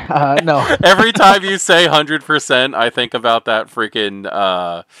usurper. No. Every time you say 100%, I think about that freaking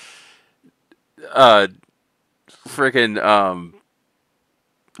uh freaking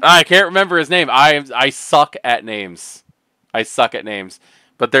I can't remember his name. I suck at names. I suck at names.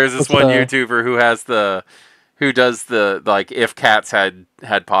 But there's this What's one the? YouTuber who does the like if cats had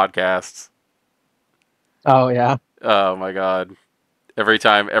podcasts. Oh yeah. Oh my god. Every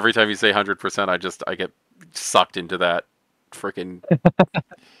time you say 100%, I get sucked into that freaking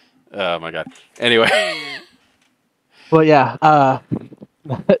oh my god. Anyway, Well, yeah.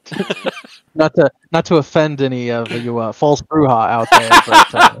 Not to offend any of you false Bruja out there,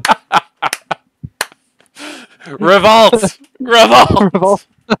 but revolt. Revolt. Revolt.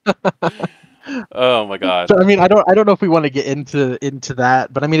 Oh my god. So, I mean, I don't know if we want to get into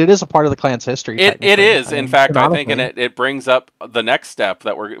that, but I mean, it is a part of the clan's history. It Technically, is. I In mean, fact, I think, and canonically. it brings up the next step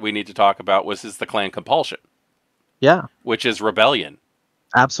that we need to talk about, which is the clan compulsion, Yeah, which is rebellion.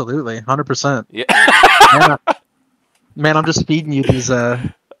 absolutely, 100%. Yeah. Yeah, man, I'm just feeding you these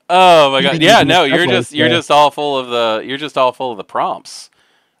Oh my god. feeding you Yeah. these No, segues you're there. just all full of the prompts.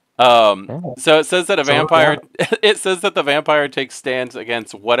 Yeah. So it says that a So vampire. It says that the vampire takes stands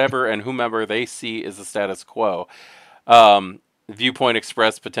against whatever and whomever they see is the status quo. Viewpoint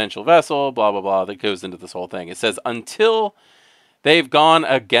expressed potential vessel. Blah blah blah. That goes into this whole thing. It says until they've gone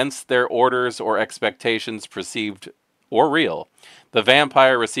against their orders or expectations, perceived or real, the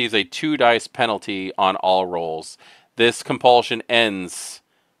vampire receives a 2 dice penalty on all rolls. This compulsion ends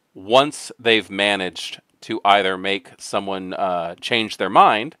once they've managed to either make someone change their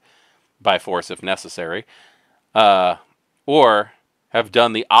mind by force if necessary, or have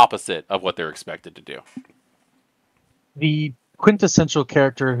done the opposite of what they're expected to do. the quintessential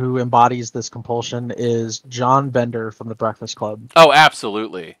character who embodies this compulsion is John Bender from The Breakfast Club. Oh,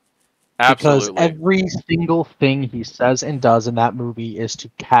 absolutely. Because Absolutely. every single thing he says and does in that movie is to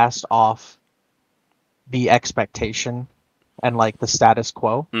cast off the expectation and like the status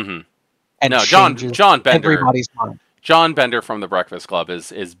quo Mm-hmm. and No, changes John Bender. everybody's mind. John Bender from The Breakfast Club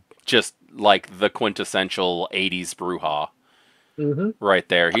is just like the quintessential 80s Brujah Mm-hmm. right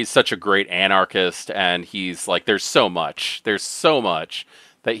there. He's such a great anarchist, and he's like, there's so much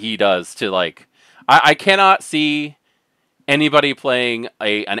that he does to like, I cannot see anybody playing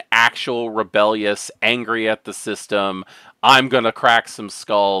an actual rebellious, angry at the system, I'm gonna crack some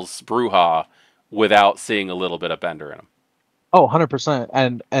skulls Brujah without seeing a little bit of Bender in him. Oh, 100%.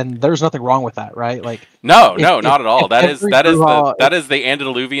 And there's nothing wrong with that, right? Like No, if no, not at all. if every Brujah That is the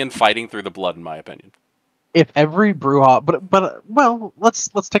antediluvian fighting through the blood, in my opinion. if every Brujah, but well, let's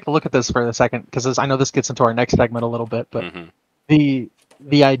take a look at this for a second because I know this gets into our next segment a little bit, but Mm-hmm. the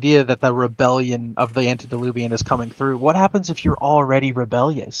idea that the rebellion of the antediluvian is coming through. What happens if you're already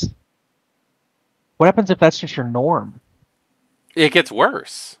rebellious? What happens if that's just your norm? It gets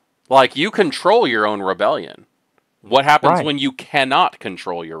worse. Like, you control your own rebellion. What happens Right. when you cannot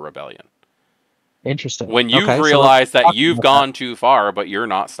control your rebellion? Interesting. When you've Okay, so let's realized that talk you've about that. gone too far, but you're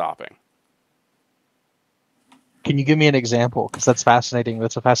not stopping. Can you give me an example? Because that's fascinating.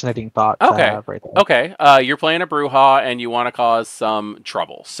 That's a fascinating thought to Okay. have right there. Okay. You're playing a Brujah and you want to cause some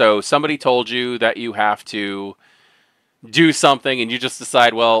trouble. So somebody told you that you have to do something and you just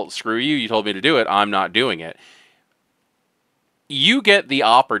decide, well, screw you. You told me to do it. I'm not doing it. You get the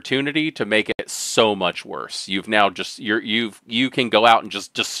opportunity to make it so much worse. You've now just you can go out and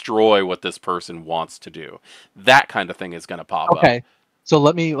just destroy what this person wants to do. That kind of thing is going to pop up. Okay, so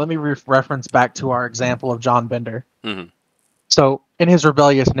let me reference back to our example of John Bender. Mm-hmm. So in his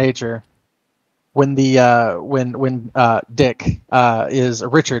rebellious nature, when the when Dick is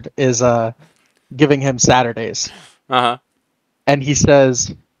Richard is giving him Saturdays, Uh-huh. and he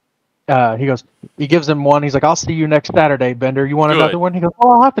says he goes he gives him one. He's like, I'll see you next Saturday, Bender. You want another Good. one? He goes,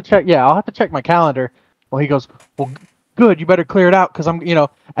 oh, I'll have to check. Yeah, I'll have to check my calendar. Well, he goes, well, good. You better clear it out because I'm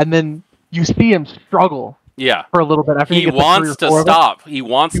and then you see him struggle Yeah. for a little bit after he He gets like 3 wants or to 4 of them. stop. He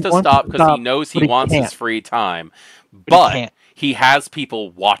wants to Wants stop to because he stop, knows but he he wants his can't. free time. But he But can't. he has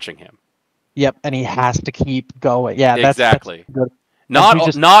people watching him. Yep, and he has to keep going. Yeah, that's Exactly. good.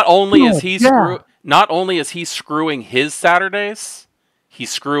 Not only is he Yeah, screwing his Saturdays,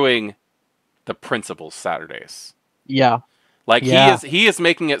 he's screwing the principal's Saturdays. yeah, Like yeah, he is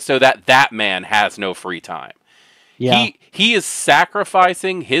making it so that that man has no free time. yeah, He is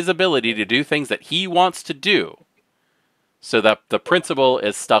sacrificing his ability to do things that he wants to do so that the principal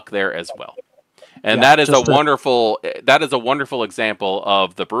is stuck there as well. And yeah. that is a wonderful example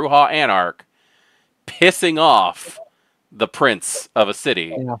of the Brujah Anarch pissing off the prince of a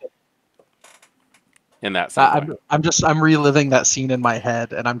city Yeah. in that same way. I'm reliving that scene in my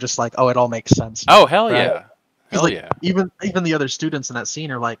head, and I'm just like, oh, it all makes sense Oh now, hell right? yeah. He's Hell like, yeah. even the other students in that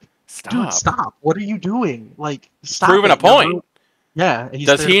scene are like, dude, Stop. stop! What are you doing? Like, He's stop proving it! a You're point. yeah. He's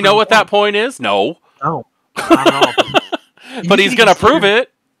Does there to he prove know a what that point. point is? No. No, not at all. But You he's can even gonna see it prove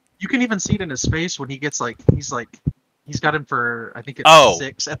it. You can even see it in his face when he gets like, he's got him for I think it's Oh,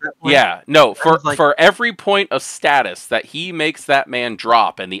 6 at that point. yeah. No, And he's like, for every point of status that he makes that man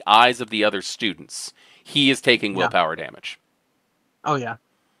drop in the eyes of the other students, he is taking yeah, willpower damage. oh yeah,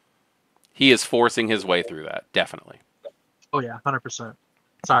 He is forcing his way through that, definitely. oh yeah, 100%.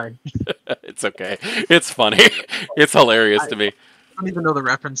 Sorry, It's okay. It's funny. It's hilarious I to me. don't even know the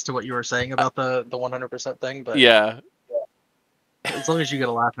reference to what you were saying about the 100% thing, but Yeah, as long as you get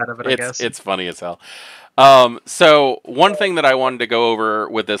a laugh out of it, I guess. it's funny as hell. So one thing that I wanted to go over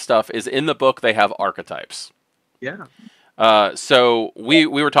with this stuff is in the book they have archetypes. Yeah. So we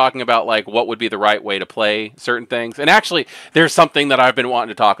were talking about like what would be the right way to play certain things, and actually there's something that I've been wanting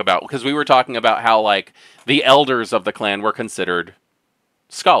to talk about because we were talking about how like the elders of the clan were considered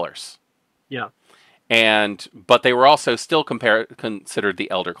scholars, Yeah. but they were also still considered the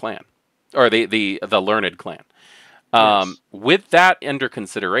elder clan or the learned clan. Yes. With that under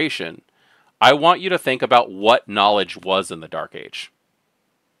consideration, I want you to think about what knowledge was in the Dark Age.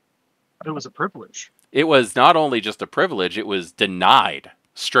 It was a privilege. It was not only just a privilege, it was denied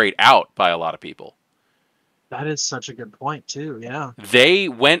straight out by a lot of people. That is such a good point too. Yeah. They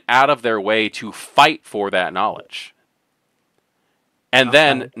went out of their way to fight for that knowledge. And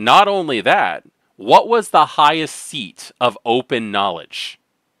then, Okay. not only that, what was the highest seat of open knowledge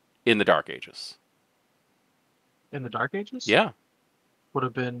in the Dark Ages? In the Dark Ages? Yeah. Would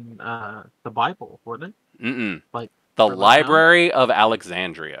have been the Bible, wouldn't it? Mm-mm. Like The further down? Library of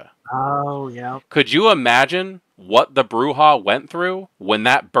Alexandria. Oh yeah. Could you imagine what the Brujah went through when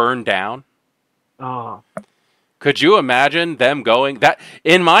that burned down? Oh. Could you imagine them going that?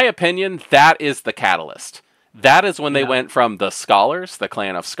 In my opinion, that is the catalyst. That is when they Yeah. went from the scholars, the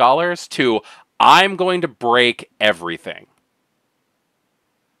clan of scholars, to I'm going to break everything.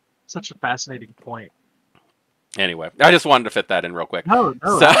 Such a fascinating point. Anyway, I just wanted to fit that in real quick. No,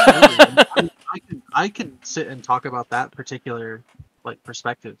 So- absolutely. I can sit and talk about that particular like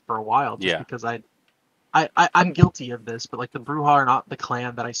perspective for a while just Yeah. because I'm guilty of this, but like the Brujah are not the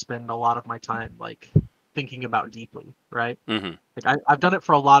clan that I spend a lot of my time like thinking about deeply, right? Mm-hmm. Like I've done it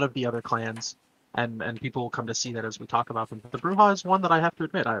for a lot of the other clans, and people will come to see that as we talk about them. But the Brujah is one that I have to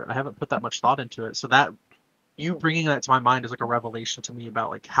admit I haven't put that much thought into it. So that you bringing that to my mind is like a revelation to me about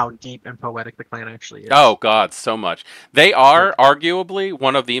like how deep and poetic the clan actually is. Oh God, so much. They are arguably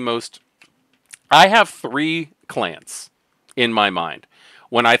one of the most. I have 3 clans in my mind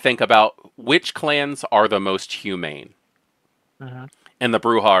when I think about which clans are the most humane, Mhm. and the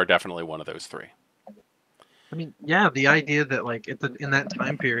Brujah are definitely one of those 3. I mean, yeah, the idea that like in that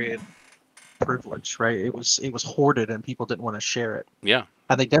time period, privilege, right? It was hoarded and people didn't want to share it, Yeah.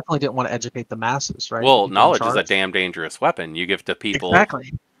 and they definitely didn't want to educate the masses, right? Well, The people in knowledge is a charge. damn dangerous weapon. You give to people.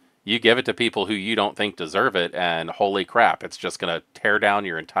 Exactly. You give it to people who you don't think deserve it, and holy crap, it's just going to tear down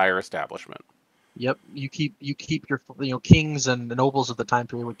your entire establishment. Yep, you keep your kings and the nobles of the time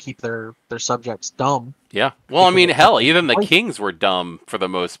period would keep their subjects dumb Yeah. Well, I because mean, they kept hell, them even the fighting. kings were dumb for the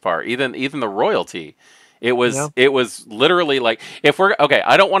most part. Even the royalty. Yeah. It was literally like, if we're okay,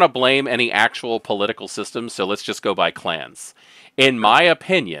 I don't want to blame any actual political systems, so let's just go by clans. In Sure. my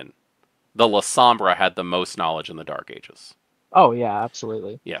opinion, the La Sombra had the most knowledge in the Dark Ages. Oh yeah,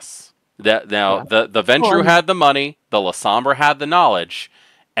 absolutely. Yes. That now Yeah. the Well, I Ventru mean, had the money, the La Sombra had the knowledge,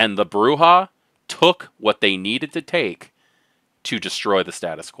 and the Brujah took what they needed to take to destroy the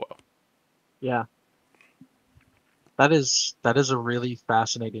status quo. yeah, that is a really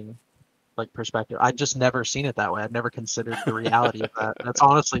fascinating like perspective. I just never seen it that way. I've never considered the reality of that. That's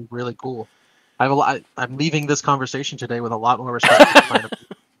honestly really cool. I have a lot, I'm leaving this conversation today with a lot more respect for the Clan of,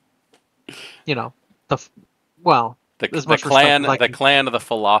 you know, the well, as much respect as I The can. clan of the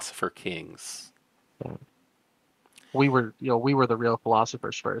philosopher kings. Yeah. We were the real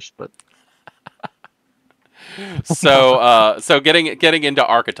philosophers first, but So getting into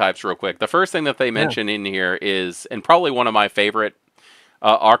archetypes real quick. The first thing that they yeah, mention in here is, and probably one of my favorite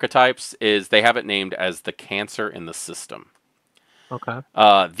archetypes is, they have it named as the cancer in the system. okay,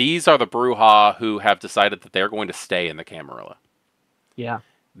 These are the Brujah who have decided that they're going to stay in the Camarilla. yeah,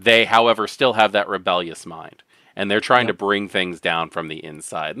 They, however, still have that rebellious mind, and they're trying to yep, bring things down from the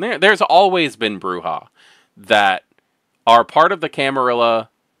inside. And there's always been Brujah that are part of the Camarilla,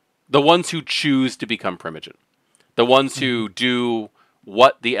 the ones who choose to become Primogen, the ones hmm who do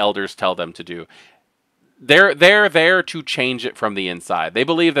what the elders tell them to do. They're there to change it from the inside. They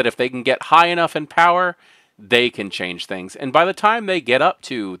believe that if they can get high enough in power, they can change things. And by the time they get up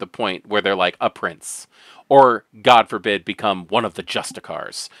to the point where they're like a prince, or God forbid, become one of the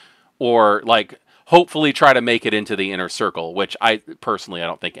Justicars, or like hopefully try to make it into the inner circle, which I personally, I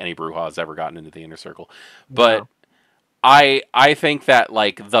don't think any Brujah has ever gotten into the inner circle. But no, I think that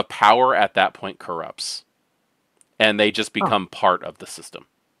like the power at that point corrupts, and they just oh, become part of the system.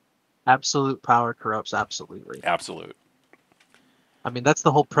 absolute power corrupts absolutely. Absolute. I mean, that's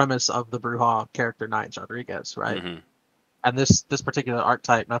the whole premise of the Brujah character Knight Rodriguez, right? Hmm. And this particular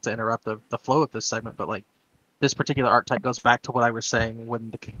archetype, not to interrupt the flow of this segment, but like this particular archetype goes back to what I was saying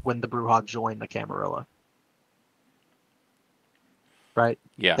when the Brujah joined the Camarilla, right?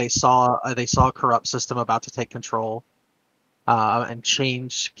 Yeah. They saw a corrupt system about to take control, and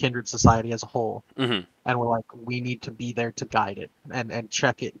change Kindred society as a whole, Hmm. and we're like, we need to be there to guide it and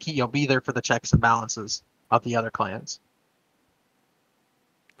check it, be there for the checks and balances of the other clans.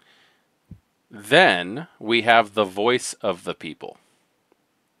 Then we have the voice of the people.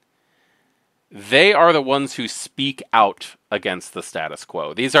 They are the ones who speak out against the status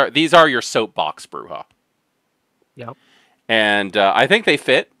quo. These are your soapbox Brujah. Yep. And I think they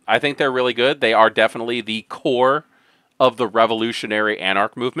fit. I think they're really good. They are definitely the core of the revolutionary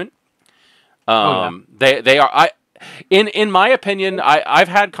anarch movement. Oh yeah. They are. In my opinion, I've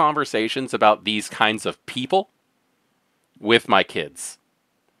had conversations about these kinds of people with my kids,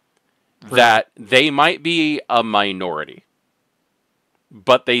 Really. that they might be a minority,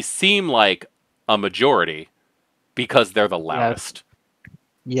 but they seem like a majority because they're the Yeah. loudest.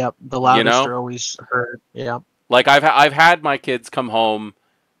 Yep. The You loudest know, are always heard. Yeah. like I've had my kids come home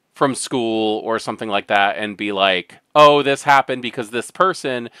from school or something like that and be like, "Oh, this happened because this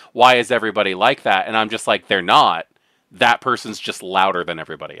person. Why is everybody like that?" And I'm just like, "They're not. That person's just louder than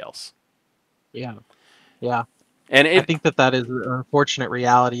everybody else." Yeah. Yeah. And I it, think that is an unfortunate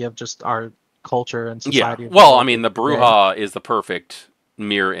reality of just our culture and yeah. society of the Well, I world mean, the today. Brujah is the perfect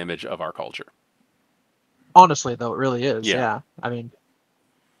mirror image of our culture. Honestly, though, it really is. Yeah. Yeah. I mean,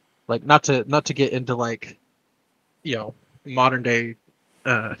 like not to get into like you know modern day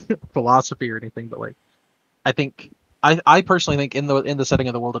uh, philosophy or anything, but like I think I personally think in the setting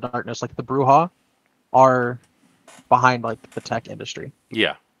of the World of Darkness, like the Brujah are behind like the tech industry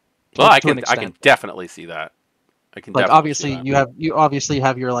Yeah. Well, to an I can extent. definitely see that. I can Like definitely see obviously that. you obviously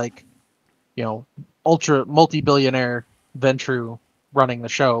have your like ultra multi-billionaire Ventru running the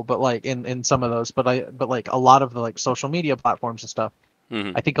show, but like in some of those, but like a lot of the like social media platforms and stuff,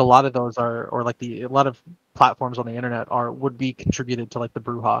 Hmm. I think a lot of those are, or like a lot of platforms on the internet are would be contributed to like the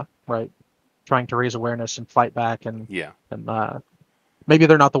Brujah, right? Trying to raise awareness and fight back Yeah. and maybe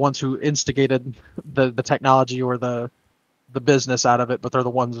they're not the ones who instigated the technology or the business out of it, but they're the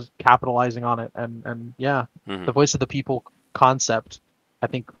ones capitalizing on it. And yeah, Hmm. the voice of the people concept, I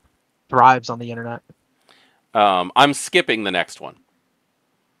think, thrives on the internet. I'm skipping the next one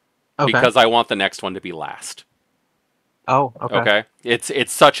Okay. because I want the next one to be last. Oh, okay. Okay, it's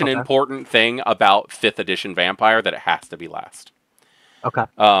such an Okay. important thing about 5th edition Vampire that it has to be last. Okay.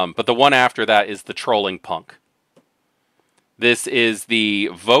 But the one after that is the trolling punk. This is the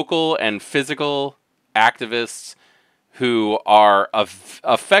vocal and physical activists who are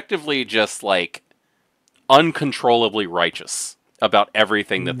effectively just like uncontrollably righteous about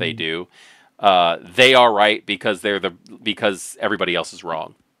everything that they Mm, do. They are right because because everybody else is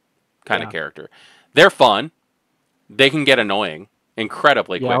wrong kind of yeah. character. They're fun. They can get annoying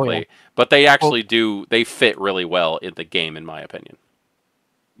incredibly Yeah. Oh yeah. quickly, but they Well, actually do. They fit really well in the game, in my opinion.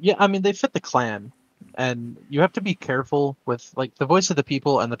 yeah. I mean, they fit the clan, and you have to be careful with like the voice of the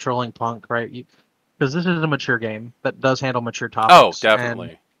people and the trolling punk, right? Because this is a mature game that does handle mature Oh, topics,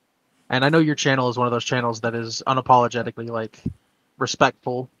 definitely. and I know your channel is one of those channels that is unapologetically like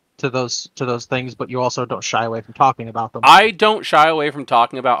respectful to those things, but you also don't shy away from talking about them. I don't shy away from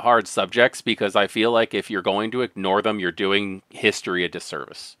talking about hard subjects because I feel like if you're going to ignore them, you're doing history a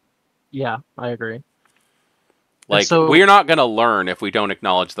disservice. Yeah, I agree. And Like, so we're not going to learn if we don't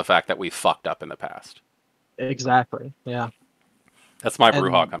acknowledge the fact that we fucked up in the past. exactly, yeah. That's my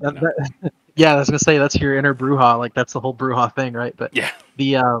Brujah And coming out. yeah, I was gonna say that's your inner Brujah, like that's the whole Brujah thing, right? But Yeah.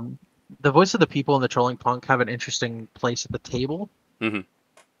 the um the voice of the people and the trolling punk have an interesting place at the table, Hmm.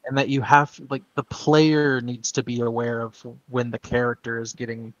 and that you have like the player needs to be aware of when the character is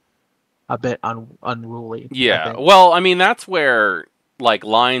getting a bit unruly, I Yeah. think. Well, I mean, that's where, like,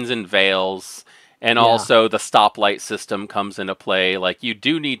 lines and veils and Yeah. also the stoplight system comes into play. Like, you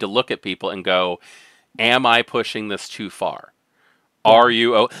do need to look at people and go, am I pushing this too far? Are Yeah.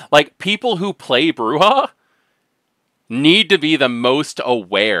 you. Like, people who play Brujah need to be the most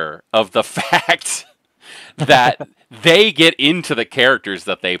aware of the fact that they get into the characters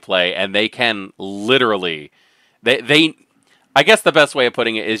that they play and they can literally they I guess the best way of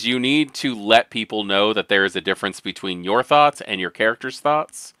putting it is you need to let people know that there is a difference between your thoughts and your character's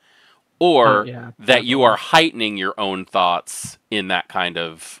thoughts, Oh or yeah, that you are definitely. heightening your own thoughts in that kind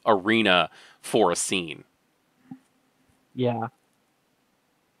of arena for a scene. Yeah.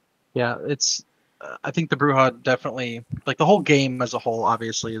 Yeah, it's I think the Brujah definitely like the whole game as a whole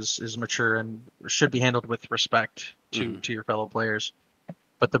obviously is mature and should be handled with respect Hmm. to your fellow players.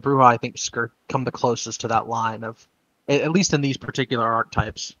 But the Brujah I think come the closest to that line of at least in these particular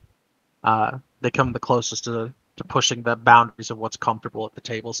archetypes. They come the closest to pushing the boundaries of what's comfortable at the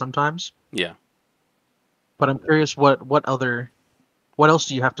table sometimes. Yeah. But I'm curious what else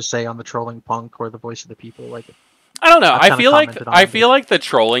do you have to say on the trolling punk or the voice of the people? Like I don't know. I've kind of commented on I them, but feel like the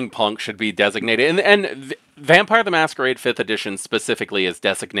trolling punk should be designated, and Vampire the Masquerade Fifth Edition specifically is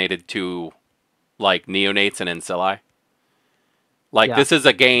designated to like neonates and inceli. Like, yeah. this is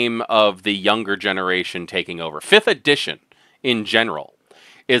a game of the younger generation taking over. Fifth Edition, in general,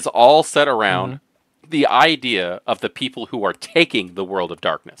 is all set Hmm. around the idea of the people who are taking the world of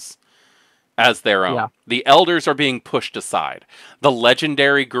darkness as their Yeah. own. The elders are being pushed aside. The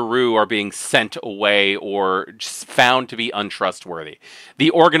legendary guru are being sent away or just found to be untrustworthy.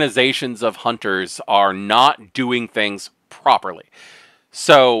 The organizations of hunters are not doing things properly.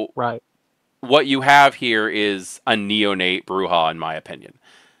 So Right. what you have here is a neonate Brujah, in my opinion.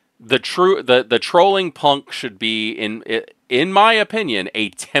 The trolling punk should be in my opinion a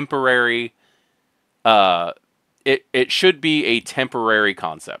temporary uh it should be a temporary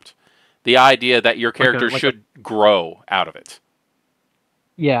concept. The idea that your character Like a should grow out of it.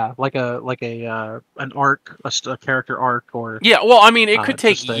 yeah, like a an arc, a character arc, or Yeah, well, I mean, it could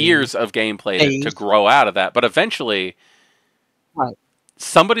take just a years of gameplay to phase. grow out of that, but eventually Right.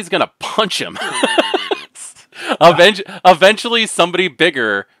 somebody's gonna punch him. Right. Eventually, somebody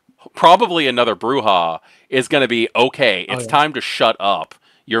bigger, probably another Brujah, is gonna be okay. Oh It's yeah. time to shut up.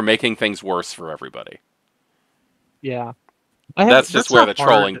 You're making things worse for everybody. Yeah. I have That's just where the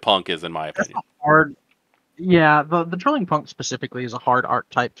trolling punk is, in my that's opinion. a hard yeah, the trolling punk specifically is a hard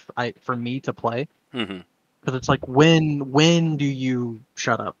archetype for me to play Hmm. because it's like when do you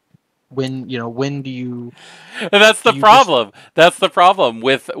shut up? When And that's do the you just problem. That's the problem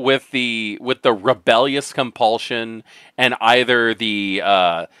with the rebellious compulsion and either the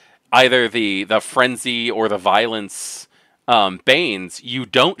frenzy or the violence banes. You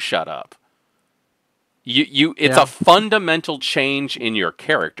don't shut up. You it's a yeah, fundamental change in your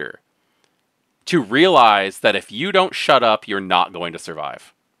character to realize that if you don't shut up, you're not going to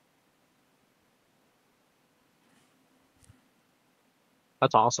survive.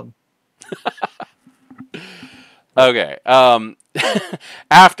 that's awesome. Okay.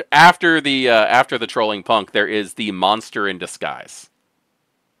 After the trolling punk, there is the monster in disguise.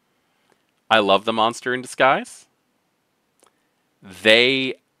 I love the monster in disguise.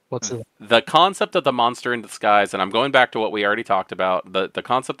 They What's the the concept of the monster in disguise, and I'm going back to what we already talked about. The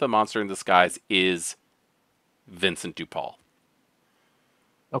concept of the monster in disguise is Vincent DuPaul.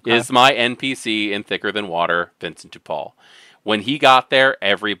 Okay. is my NPC in Thicker Than Water, Vincent DuPaul. When he got there,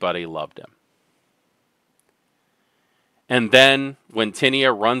 everybody loved him. And then when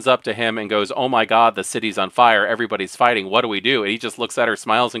Tinia runs up to him and goes, "Oh my God, the city's on fire, everybody's fighting, what do we do?" And he just looks at her,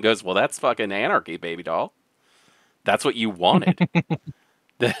 smiles, and goes, "Well, that's fucking anarchy, baby doll. That's what you wanted.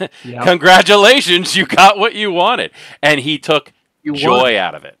 Yep. Congratulations, you got what you wanted." And he took You won. joy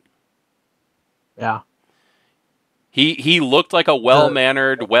out of it. Yeah. He looked like a The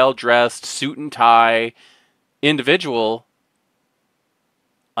well-mannered, well-dressed, suit and tie individual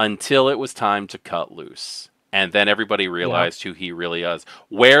until it was time to cut loose. And then everybody yeah. realized who he really is,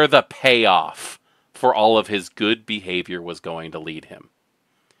 where the payoff for all of his good behavior was going to lead him.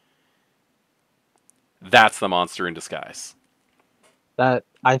 That's the monster in disguise. That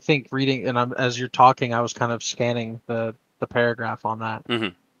I think reading and as you're talking, I was kind of scanning the paragraph on that.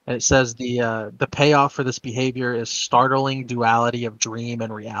 Mm-hmm. And it says the payoff for this behavior is startling duality of dream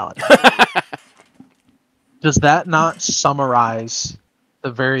and reality. Does that not summarize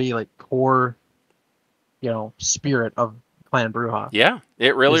the very like core, spirit of Clan Brujah? Yeah,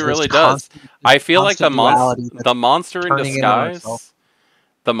 it really, Is this really does. I feel like constant duality that's the monster in turning in on itself? disguise,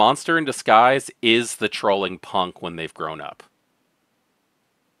 the monster in disguise is the trolling punk when they've grown up.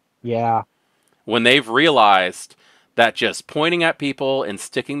 Yeah. When they've realized that just pointing at people and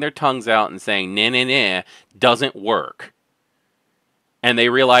sticking their tongues out and saying "nah, nah, nah" doesn't work. And they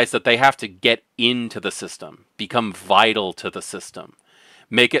realize that they have to get into the system, become vital to the system,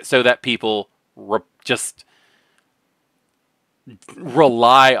 make it so that people just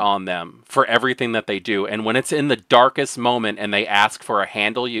rely on them for everything that they do. And when it's in the darkest moment and they ask for a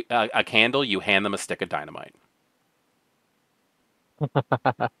candle, you hand them a stick of dynamite.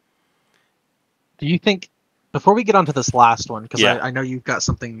 Do you think, before we get onto this last one, because Yeah. I know you've got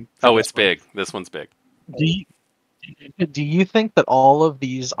something. Oh, it's big. This one's big. Do you think that all of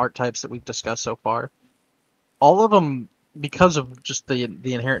these archetypes that we've discussed so far, all of them, because of just the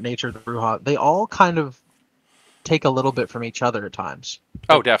inherent nature of the Brujah, they all kind of take a little bit from each other at times?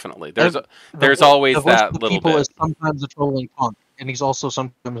 Oh, definitely. There's The always voice that of the little people bit. is sometimes a trolling punk, and he's also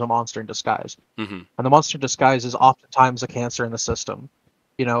sometimes a monster in disguise. Mm-hmm. And the monster in disguise is oftentimes a cancer in the system,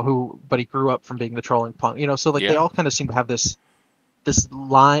 but he grew up from being the trolling punk. So like they Yeah. all kind of seem to have this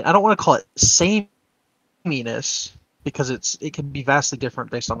line. I don't want to call it sameness because it can be vastly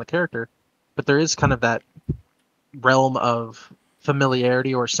different based on the character, but there is kind of that realm of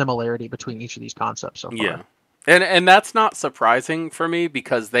familiarity or similarity between each of these concepts so far. Yeah. And that's not surprising for me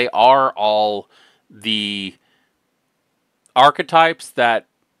because they are all the archetypes that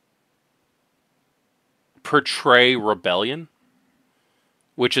portray rebellion,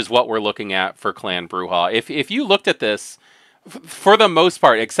 which is what we're looking at for Clan Brujah. If you looked at this, for the most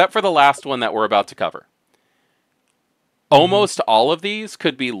part, except for the last one that we're about to cover, almost all of these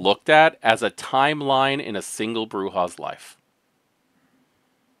could be looked at as a timeline in a single Brujah's life.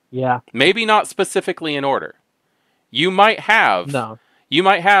 Yeah. Maybe not specifically in order. You might have, No.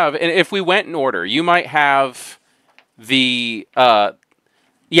 and if we went in order, you might have the, I'm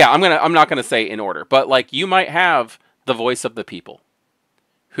not gonna say in order, but like you might have the voice of the people,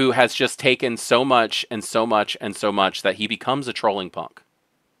 who has just taken so much and so much and so much that he becomes a trolling punk.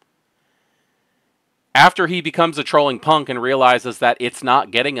 After he becomes a trolling punk and realizes that it's not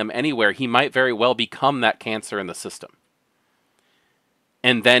getting him anywhere, he might very well become that cancer in the system.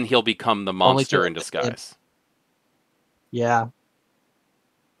 And then he'll become the monster in disguise. Yeah.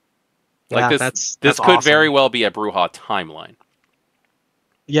 Like Yeah, this that's could awesome. very well be a Brujah timeline.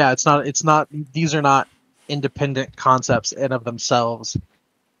 Yeah, it's not these are not independent concepts in of themselves.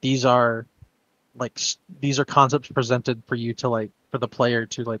 These are concepts presented for you to for the player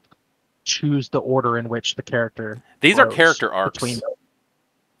to choose the order in which the character These are grows character arcs. between them.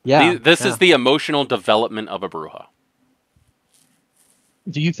 Yeah. This is the emotional development of a Brujah.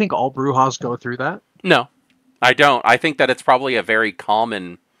 Do you think all Brujahs go through that? No, I don't. I think that it's probably a very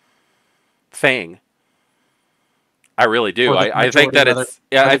common thing. I really do. I think that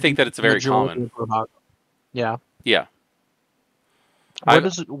I think that it's very common. Yeah. Yeah.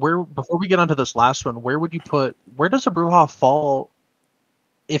 Before we get onto this last one, where does a Brujah fall,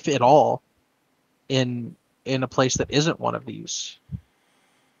 if at all, in a place that isn't one of these?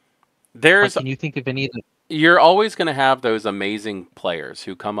 Can you think of any that... You're always going to have those amazing players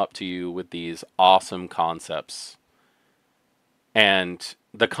who come up to you with these awesome concepts. And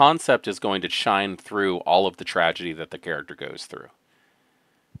the concept is going to shine through all of the tragedy that the character goes through.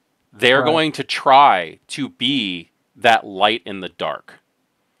 They're going to try to be that light in the dark.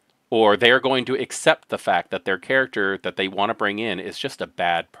 Or they're going to accept the fact that their character that they want to bring in is just a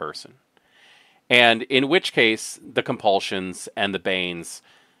bad person. And in which case, the compulsions and the banes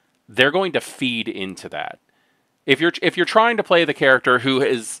they're going to feed into that. If you're trying to play the character who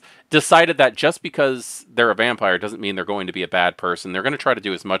has decided that just because they're a vampire doesn't mean they're going to be a bad person, they're going to try to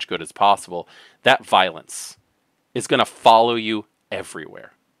do as much good as possible, that violence is going to follow you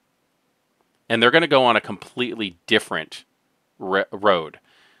everywhere. And they're going to go on a completely different road.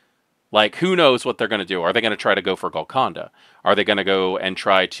 Like, who knows what they're going to do? Are they going to try to go for Golconda? Are they going to go and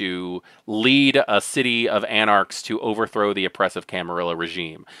try to lead a city of anarchs to overthrow the oppressive Camarilla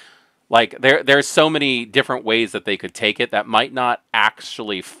regime? Like, there's so many different ways that they could take it that might not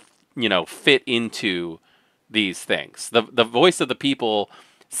actually, fit into these things. The voice of the people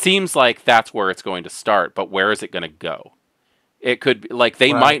seems like that's where it's going to start, but where is it going to go? It could be, like,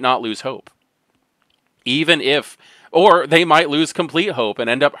 they might not lose hope. Even if, or they might lose complete hope and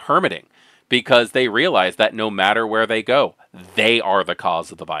end up hermiting because they realize that no matter where they go, they are the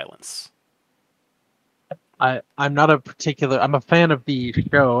cause of the violence. I'm a fan of the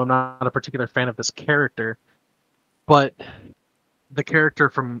show. I'm not a particular fan of this character, but the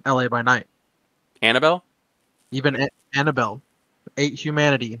character from LA by Night, Annabelle? Even Annabelle, ate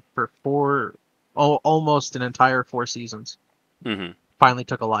humanity for almost an entire 4 seasons. Mm-hmm. Finally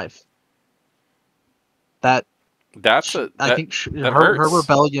took a life. I think her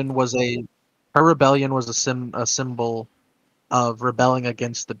rebellion was a symbol of rebelling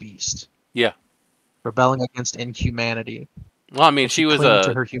against the beast. Yeah. Rebelling against inhumanity. Well, I mean, she was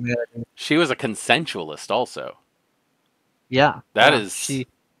a consensualist also. Yeah. That's a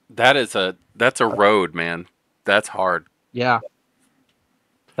road, man. That's hard. Yeah.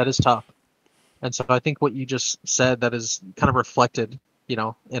 That is tough. And so I think what you just said that is kind of reflected,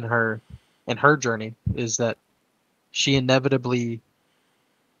 in her journey is that she inevitably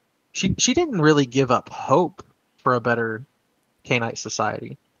she didn't really give up hope for a better Canite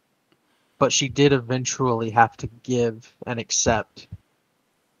society. But she did eventually have to give and accept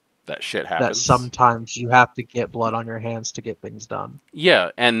that shit happens. That sometimes you have to get blood on your hands to get things done. Yeah,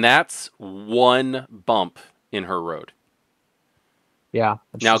 and that's one bump in her road. Yeah.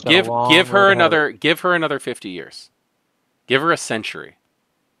 Now give her another 50 years. Give her a century.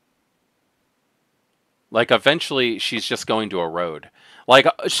 Like, eventually she's just going to erode. Like,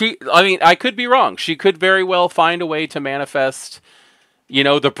 I could be wrong. She could very well find a way to manifest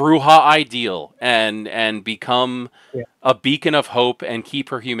the Brujah ideal and become a beacon of hope and keep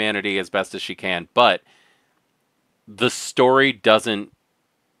her humanity as best as she can. But the story doesn't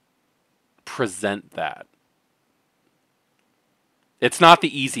present that. It's not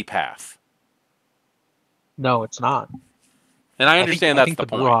the easy path. No, it's not. And I understand that's the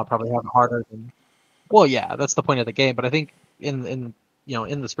point. Brujah probably have it harder than. Well, yeah, that's the point of the game. But I think in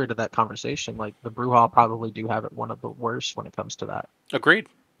the spirit of that conversation, like, the Brujah probably do have it one of the worst when it comes to that. Agreed.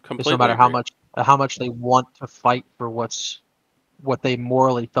 Completely. No matter how much they want to fight for what they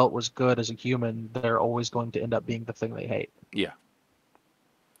morally felt was good as a human, they're always going to end up being the thing they hate. Yeah.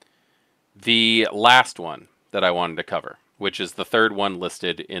 The last one that I wanted to cover, which is the third one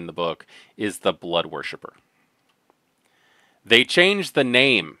listed in the book, is the Blood Worshipper. They changed the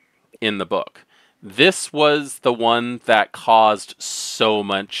name in the book. This was the one that caused so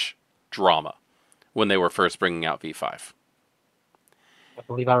much drama when they were first bringing out V5. I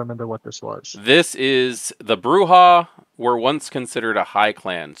believe I remember what this was. This is the Brujah were once considered a high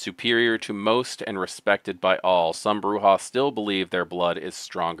clan, superior to most and respected by all. Some Brujah still believe their blood is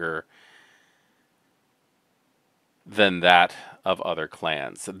stronger than that of other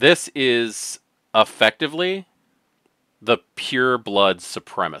clans. This is effectively the pure blood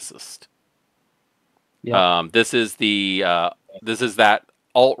supremacist. Yeah. This is that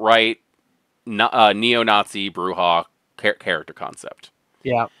alt-right neo-Nazi Brujah character concept.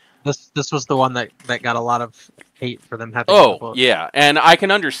 Yeah, this was the one that got a lot of hate for them having. Oh, the book. Yeah, and I can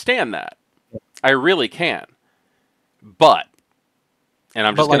understand that. I really can. But, and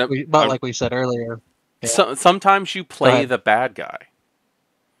I'm just like we said earlier, sometimes you play the bad guy.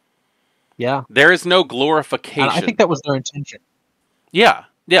 Yeah, there is no glorification. And I think that was their intention. Yeah.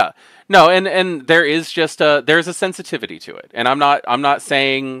 Yeah. No, and there is just there's a sensitivity to it. And I'm not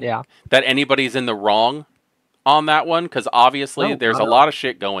saying that anybody's in the wrong on that one, because obviously there's a lot of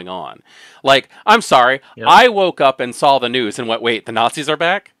shit going on. Like, I'm sorry, I woke up and saw the news and went, wait, the Nazis are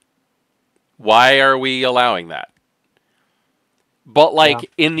back? Why are we allowing that? But,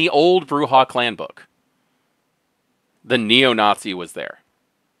 like, in the old Brujah clan book, the neo-Nazi was there.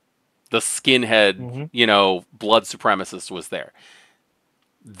 The skinhead, blood supremacist was there.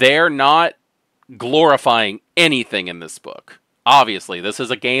 They're not glorifying anything in this book. Obviously, this is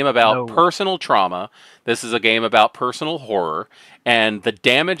a game about personal trauma. This is a game about personal horror. And the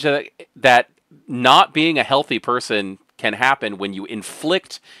damage that not being a healthy person can happen when you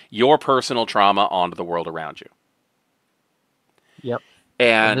inflict your personal trauma onto the world around you. Yep.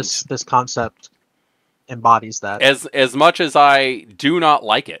 And And this concept embodies that. as much as I do not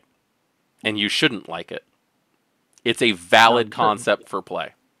like it, and you shouldn't like it, it's a valid concept for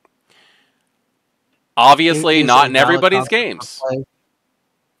play. Obviously, not in everybody's games.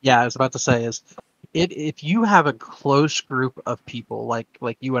 Yeah, I was about to say is if you have a close group of people like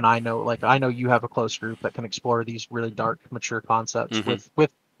you and I know, like I know you have a close group that can explore these really dark, mature concepts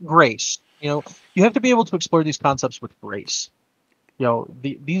with grace. You know, you have to be able to explore these concepts with grace. You know,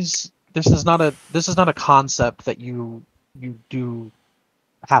 this is not a concept that you do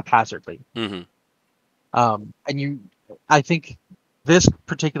haphazardly. And I think this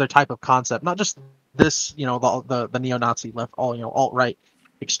particular type of concept, not just this, you know, the neo-Nazi left, all, you know, alt-right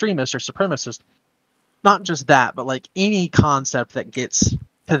extremist or supremacist, not just that, but like any concept that gets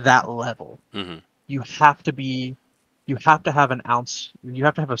to that level, you have to have an ounce, you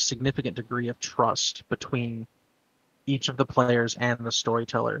have to have a significant degree of trust between each of the players and the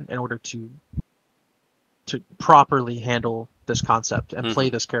storyteller in order to properly handle this concept and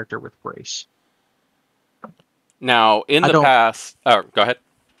play this character with grace. Now, in the past, oh, go ahead.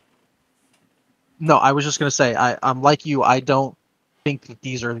 No, I was just gonna say, I'm like you. I don't think that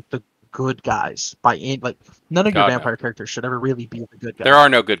these are the good guys by any, like, none of your vampire characters should ever really be the good guys. There are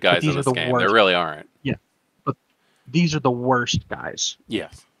no good guys in this game. There really aren't. Yeah, but these are the worst guys.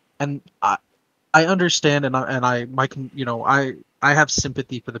 Yes, and I understand, and I have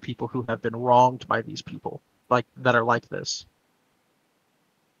sympathy for the people who have been wronged by these people, like that are like this.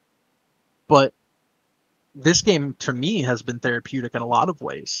 But this game, to me, has been therapeutic in a lot of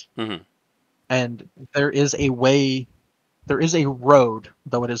ways. And there is a road,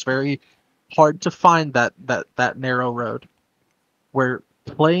 though it is very hard to find that narrow road, where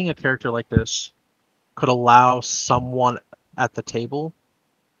playing a character like this could allow someone at the table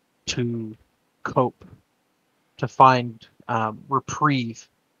to cope, to find reprieve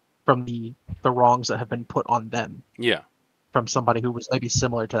from the wrongs that have been put on them. Yeah. From somebody who was maybe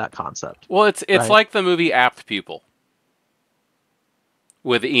similar to that concept. Well, it's right? Like the movie Apt Pupil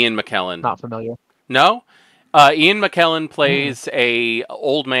with Ian McKellen. Not familiar. No? Ian McKellen plays a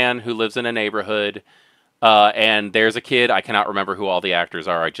old man who lives in a neighborhood, and there's a kid. I cannot remember who all the actors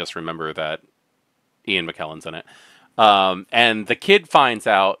are. I just remember that Ian McKellen's in it. And the kid finds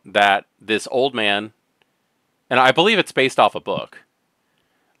out that this old man, and I believe it's based off a book,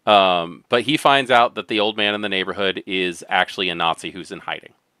 but he finds out that the old man in the neighborhood is actually a Nazi who's in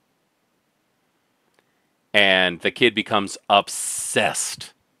hiding. And the kid becomes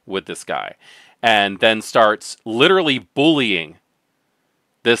obsessed with this guy, and then starts literally bullying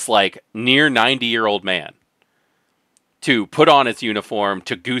this like near 90-year-old man to put on his uniform,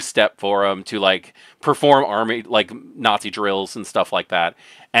 to goose step for him, to like perform army like Nazi drills and stuff like that,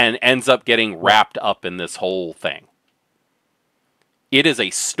 and ends up getting wrapped up in this whole thing. It is a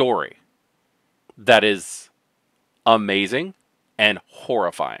story that is amazing and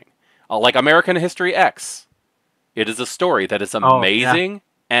horrifying. Like American History X. It is a story that is amazing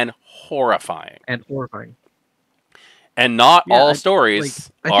and horrifying. And not all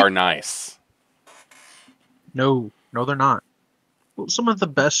stories are nice. No, they're not. Well, some of the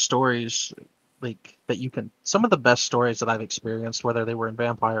best stories, some of the best stories that I've experienced, whether they were in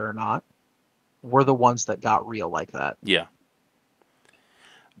Vampire or not, were the ones that got real like that. Yeah.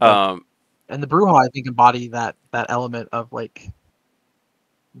 And the Brujah, I think, embody that element of like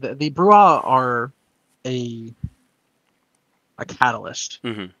the Brujah are a catalyst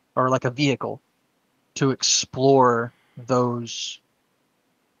or like a vehicle to explore those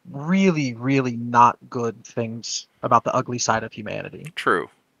really, really not good things about the ugly side of humanity. True.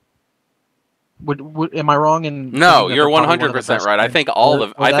 Am I wrong in? No, you're 100% right. I think all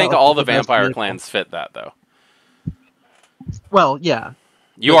the vampire clans fit that, though. Well, yeah.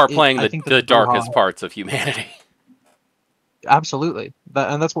 You are playing the darkest parts of humanity. Absolutely,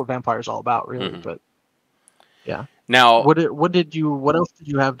 and that's what Vampire is all about, really. But yeah. Now, what else did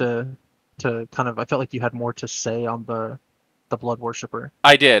you have to kind of? I felt like you had more to say on the Blood Worshipper.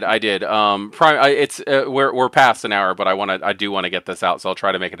 I did. We're past an hour, but I do want to get this out, so I'll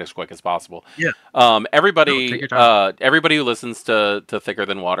try to make it as quick as possible. Yeah. Everybody who listens to Thicker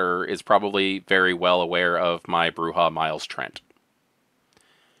Than Water is probably very well aware of my Brujah Miles Trent.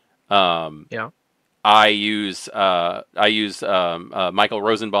 Yeah. I use Michael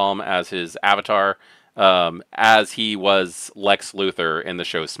Rosenbaum as his avatar, as he was Lex Luthor in the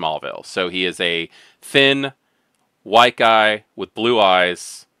show Smallville. So he is a thin, white guy with blue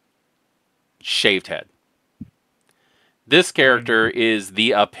eyes, shaved head. This character is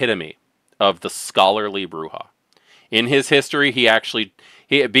the epitome of the scholarly Brujah. In his history,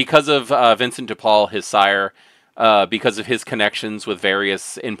 because of Vincent de Paul, his sire, because of his connections with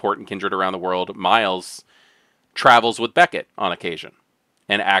various important kindred around the world, Miles travels with Beckett on occasion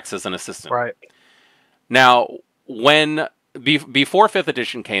and acts as an assistant. Right. Now, before 5th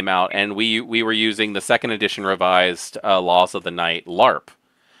edition came out, and we were using the 2nd edition revised Laws of the Night LARP,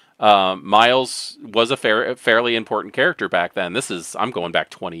 Miles was a fairly important character back then. I'm going back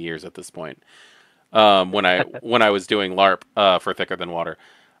 20 years at this point. When I was doing LARP for Thicker Than Water,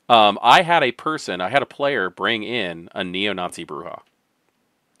 I had a player bring in a neo-Nazi Brujah.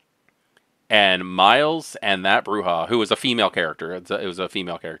 And Miles and that Brujah, who was a female character, it was a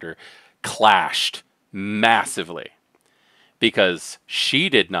female character, clashed massively. Because she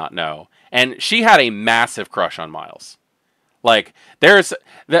did not know. And she had a massive crush on Miles. Like, there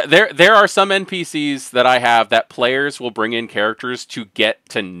are some NPCs that I have that players will bring in characters to get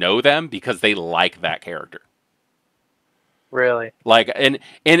to know them because they like that character. Really? Like, and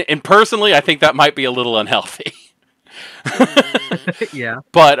personally, I think that might be a little unhealthy. Yeah.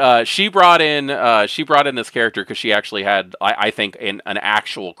 But she brought in this character because she actually had, I think, an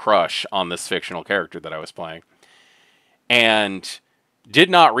actual crush on this fictional character that I was playing. And did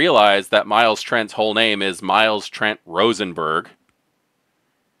not realize that Miles Trent's whole name is Miles Trent Rosenberg.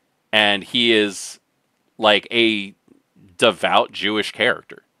 And he is like a devout Jewish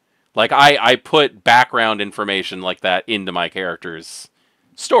character. Like, I put background information like that into my characters'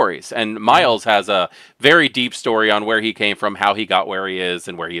 stories. And Miles has a very deep story on where he came from, how he got where he is,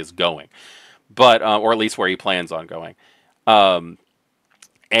 and where he is going. But, or at least where he plans on going. And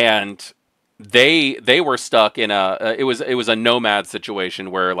they were stuck in it was a nomad situation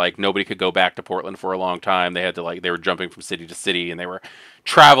where, like, nobody could go back to Portland for a long time. They had to, like, they were jumping from city to city, and they were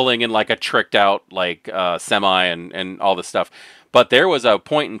traveling in, like, a tricked out, like, semi and all this stuff. But there was a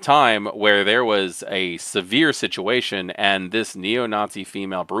point in time where there was a severe situation, and this neo-Nazi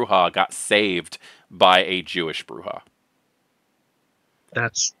female Brujah got saved by a Jewish Brujah.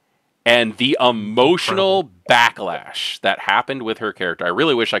 And the emotional backlash that happened with her character. I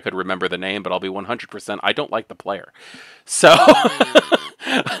really wish I could remember the name, but I'll be 100%. I don't like the player. So,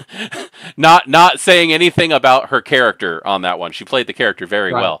 not saying anything about her character on that one. She played the character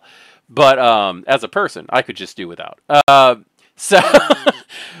very well. But as a person, I could just do without. So,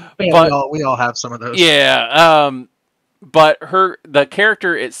 yeah, we all have some of those. Yeah. But the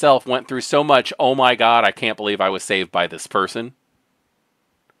character itself went through so much, oh my god, I can't believe I was saved by this person,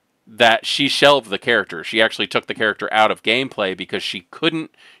 that she shelved the character. She actually took the character out of gameplay because she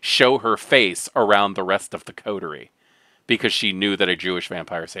couldn't show her face around the rest of the coterie because she knew that a Jewish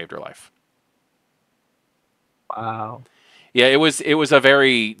vampire saved her life. Wow. Yeah, it was a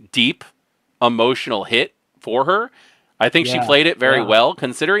very deep, emotional hit for her. I think she played it very well,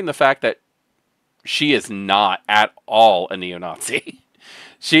 considering the fact that she is not at all a neo-Nazi.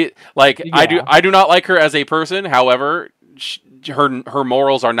 I do not like her as a person. However, her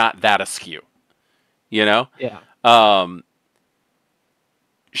morals are not that askew, you know? Yeah.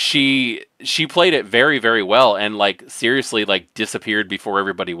 She played it very, very well, and, like, seriously, like, disappeared before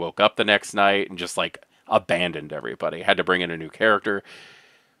everybody woke up the next night and just, like, abandoned everybody. Had to bring in a new character.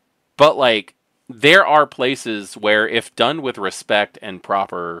 But, like, there are places where, if done with respect and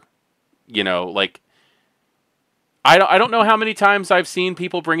proper, you know, like, I don't know how many times I've seen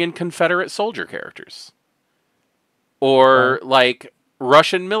people bring in Confederate soldier characters. Or, like,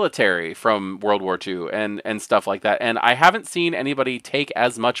 Russian military from World War II and stuff like that. And I haven't seen anybody take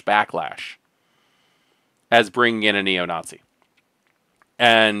as much backlash as bringing in a neo-Nazi.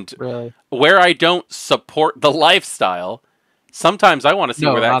 And where I don't support the lifestyle, sometimes I want to see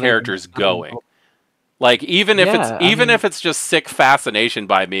where that character's going. Like, even if it's just sick fascination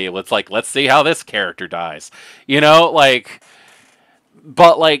by me, let's see how this character dies. You know, like,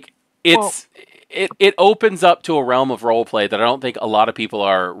 but, like, it opens up to a realm of roleplay that I don't think a lot of people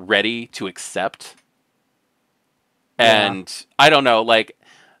are ready to accept. And I don't know, like,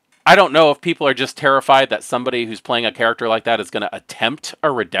 I don't know if people are just terrified that somebody who's playing a character like that is going to attempt a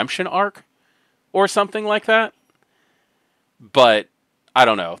redemption arc or something like that. But I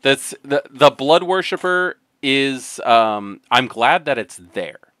don't know. That's the Blood Worshipper is I'm glad that it's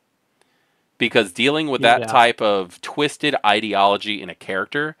there. Because dealing with that type of twisted ideology in a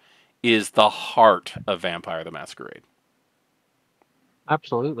character is the heart of Vampire the Masquerade.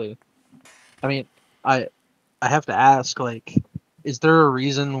 Absolutely. I mean, I have to ask, like, is there a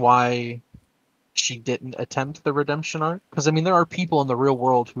reason why she didn't attempt the redemption arc? Because, I mean, there are people in the real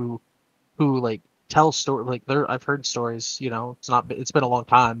world who like, tell stories, like, I've heard stories, you know, it's been a long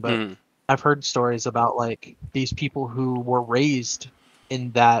time, but I've heard stories about, like, these people who were raised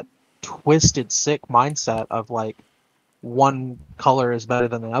in that twisted, sick mindset of, like, one color is better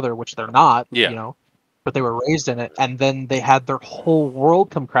than the other, which they're not, Yeah. but they were raised in it, and then they had their whole world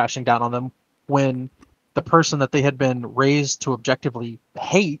come crashing down on them when the person that they had been raised to objectively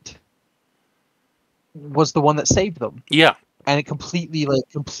hate was the one that saved them. Yeah. And it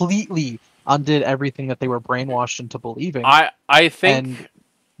completely undid everything that they were brainwashed into believing. I think and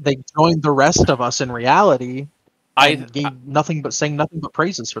they joined the rest of us in reality and gave saying nothing but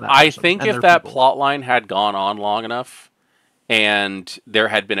praises for that person. I think if that plot line had gone on long enough and there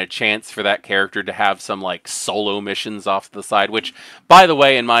had been a chance for that character to have some like solo missions off to the side, which, by the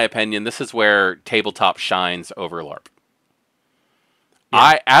way, in my opinion, this is where tabletop shines over LARP.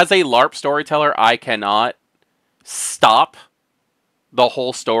 Yeah. As a LARP storyteller, I cannot stop the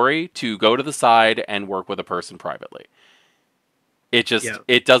whole story to go to the side and work with a person privately. It just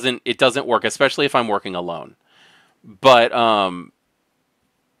it doesn't work, especially if I'm working alone. But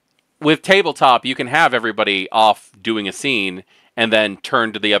with tabletop, you can have everybody off doing a scene and then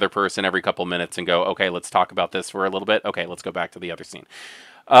turn to the other person every couple minutes and go, okay, let's talk about this for a little bit. Okay, let's go back to the other scene.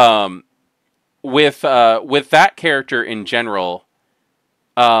 With that character in general,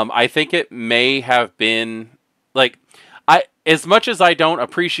 I think it may have been like as much as I don't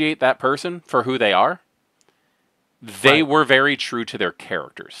appreciate that person for who they are, they were very true to their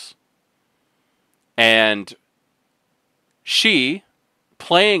characters. And she,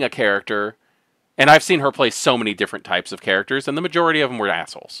 playing a character, and I've seen her play so many different types of characters, and the majority of them were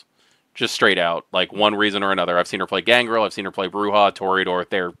assholes. Just straight out, like one reason or another. I've seen her play Gangrel, I've seen her play Brujah, Toreador.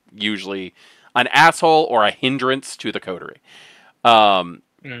 They're usually an asshole or a hindrance to the coterie.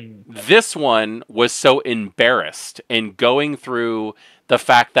 This one was so embarrassed in going through the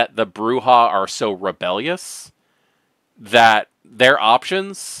fact that the Brujah are so rebellious that their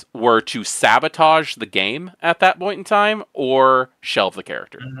options were to sabotage the game at that point in time or shelve the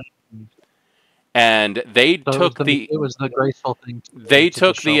character. And they took it was the graceful thing. They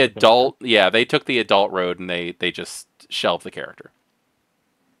took the adult, they took the adult road and they just shelved the character.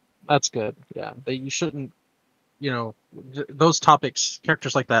 That's good. Yeah, you shouldn't. Those topics,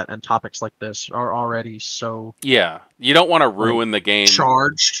 characters like that, and topics like this are already so. Yeah, you don't want to ruin the game.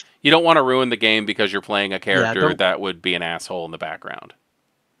 Charged. You don't want to ruin the game because you're playing a character that would be an asshole in the background.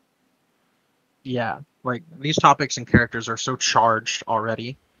 Yeah, like these topics and characters are so charged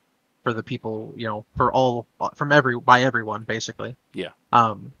already for the people, by everyone basically. Yeah.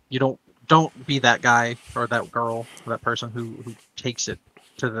 You don't be that guy or that girl or that person who takes it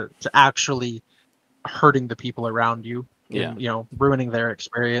to actually hurting the people around you, and, ruining their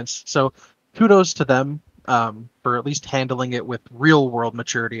experience. So kudos to them for at least handling it with real world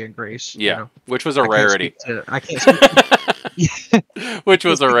maturity and grace. Yeah, which was a rarity. I can't speak which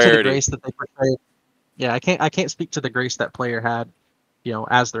was a rarity. The grace that they portrayed. Yeah, I can't speak to the grace that player had,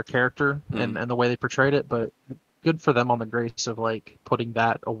 as their character and the way they portrayed it, but good for them on the grace of like putting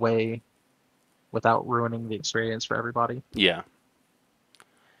that away without ruining the experience for everybody. Yeah.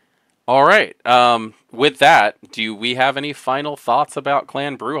 All right. With that, do we have any final thoughts about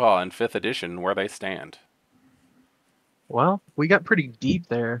Clan Brujah in 5th edition, where they stand? Well, we got pretty deep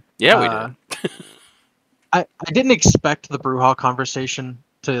there. Yeah, we did. I didn't expect the Brujah conversation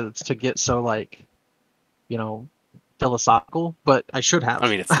to get so philosophical, but I should have. I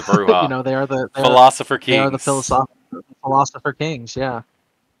mean, it's the Brujah. They are the philosopher kings. They are the philosopher kings. Yeah.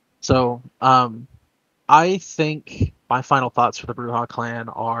 So, I think my final thoughts for the Brujah clan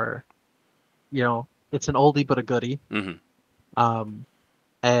are, it's an oldie but a goodie. Mm-hmm.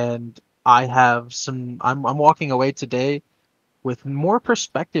 And I have I'm walking away today with more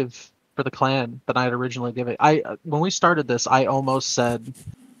perspective for the clan than I had originally given. When we started this, I almost said,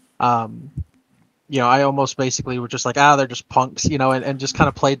 I almost basically were just like, they're just punks, and just kind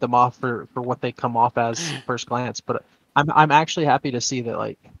of played them off for what they come off as first glance. But I'm actually happy to see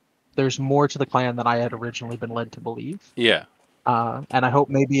that there's more to the clan than I had originally been led to believe. Yeah. And I hope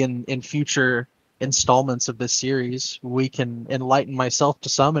maybe in future installments of this series, we can enlighten myself to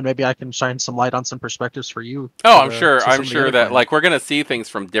some, and maybe I can shine some light on some perspectives for you. I'm sure that we're going to see things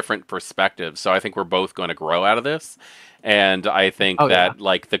from different perspectives. So I think we're both going to grow out of this. And I think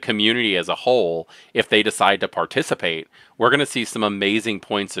the community as a whole, if they decide to participate, we're going to see some amazing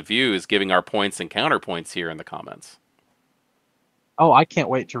points of views, giving our points and counterpoints here in the comments. Oh, I can't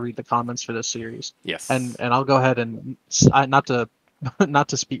wait to read the comments for this series. Yes. And I'll go ahead and not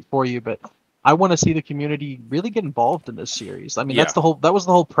to speak for you, but I want to see the community really get involved in this series. I mean, that was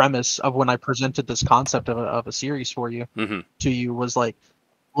the whole premise of when I presented this concept of a series for you to you, was like,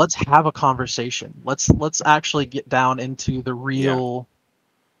 let's have a conversation. Let's actually get down into the real.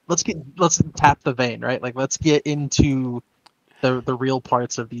 Yeah. Let's tap the vein, right? Like, let's get into the real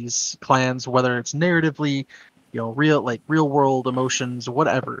parts of these clans, whether it's narratively, real world emotions,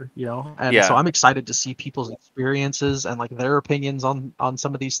 whatever, and so Yeah. I'm excited to see people's experiences and like their opinions on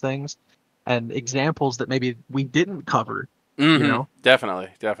some of these things and examples that maybe we didn't cover, you Mm-hmm. know. Definitely.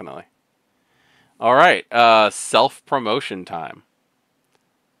 Definitely. All right. Self-promotion time.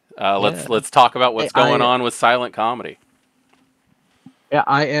 Let's Yeah. let's talk about I, what's going I on with Silent Comedy. yeah,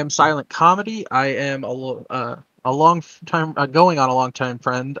 I am Silent Comedy. I am a long time going on a long time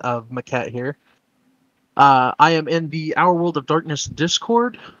friend of Mekhet here. I am in the Our World of Darkness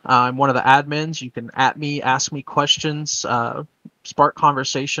Discord. I'm one of the admins. You can at me, ask me questions, spark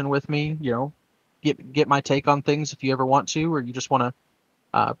conversation with me. Get my take on things if you ever want to, or you just want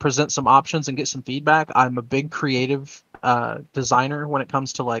to present some options and get some feedback. I'm a big creative designer when it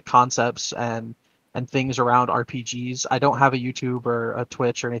comes to like concepts and things around RPGs. I don't have a YouTube or a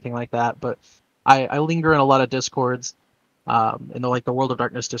Twitch or anything like that, but I linger in a lot of Discords, in the like the World of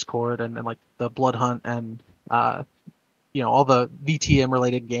Darkness Discord and like the Blood Hunt and uh, all the VTM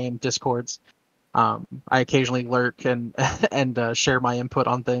related game Discords. I occasionally lurk and and share my input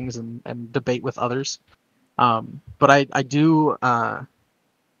on things and debate with others. But I do kind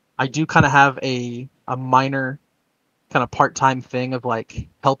of have a minor kind of part-time thing of like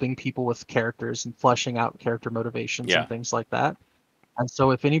helping people with characters and fleshing out character motivations Yeah. and things like that. And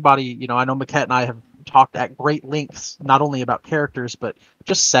so if anybody, I know Mekhet and I have talked at great lengths not only about characters but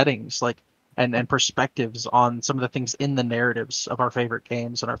just settings like and perspectives on some of the things in the narratives of our favorite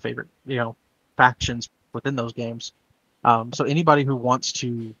games and our favorite, factions within those games. So anybody who wants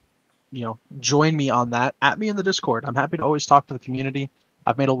to join me on that, at me in the Discord. I'm happy to always talk to the community.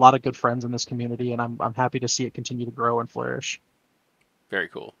 I've made a lot of good friends in this community, and I'm happy to see it continue to grow and flourish. Very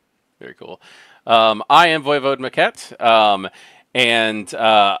cool. Very cool. I am Voivodemekhet. And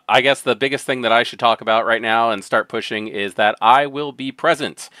I guess the biggest thing that I should talk about right now and start pushing is that I will be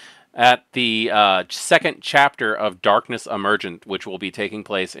present at the second chapter of Darkness Emergent, which will be taking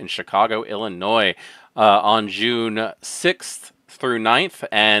place in Chicago, Illinois, on June 6th through 9th,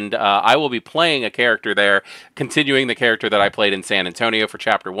 and I will be playing a character there, continuing the character that I played in San Antonio for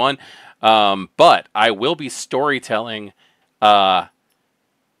Chapter 1, but I will be storytelling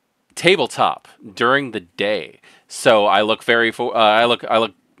tabletop during the day. So I look very for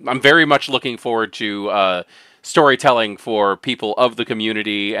I'm very much looking forward to storytelling for people of the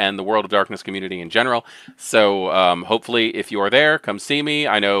community and the World of Darkness community in general. So hopefully, if you are there, come see me.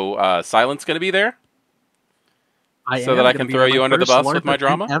 I know Silent's going to be there, I so that am I going to can be throw there, my you under the first bus with LARP my event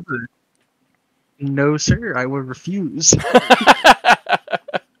drama. ever. No, sir, I will refuse.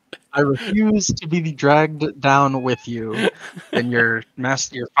 I refuse to be dragged down with you in your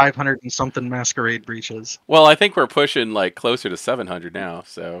 500 and something masquerade breaches. Well, I think we're pushing like closer to 700 now,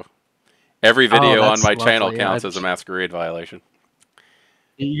 so every Oh, video on that's my channel lovely. counts as a masquerade violation.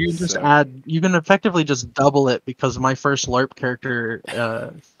 So You can effectively just double it because my first LARP character,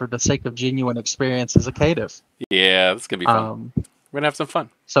 for the sake of genuine experience, is a caitiff. yeah, this is gonna be fun. Um, We're gonna have some fun.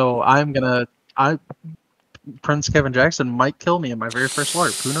 so Prince Kevin Jackson might kill me in my very first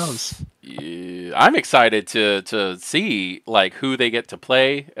LARP. Who knows? Yeah, I'm excited to see like who they get to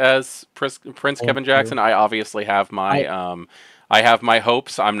play as Prince Thank Kevin you. Jackson. I obviously have I my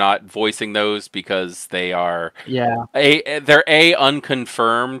hopes. I'm not voicing those because they are Yeah, they're a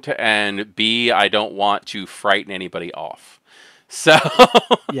unconfirmed, and b I don't want to frighten anybody off. So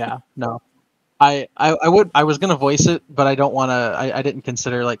yeah, no. I was gonna voice it, but I don't want to. I didn't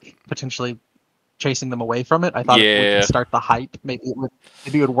consider like potentially chasing them away from it. I thought if we could yeah. start the hype, maybe it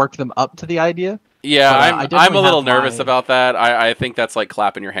would work them up to the idea. Yeah, But I I'm a definitely little have nervous my about that. I think that's like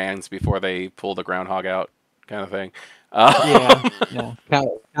clapping your hands before they pull the groundhog out, kind of thing. yeah, yeah. Count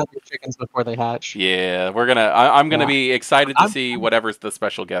your chickens before they hatch. Yeah, I'm gonna Yeah, be excited to I'm see whatever the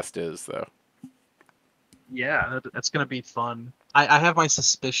special guest is, though. yeah, that's gonna be fun. I have my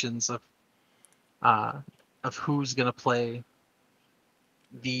suspicions uh of who's gonna play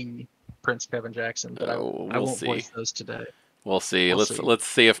the Prince Kevin Jackson, but I We'll won't see. voice those today. We'll see. We'll Let's see. let's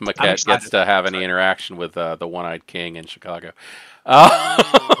see if I'm Mekhet gets excited. to I'm have any excited. interaction with the One-Eyed King in Chicago.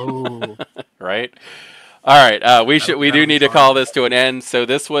 Oh, Right. All right. We that'll do be need to fun. call this to an end. So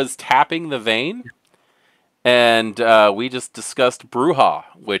this was tapping the vein, and we just discussed Brujah,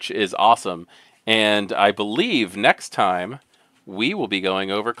 which is awesome. And I believe next time we will be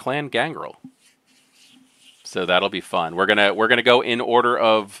going over Clan Gangrel. So that'll be fun. We're gonna go in order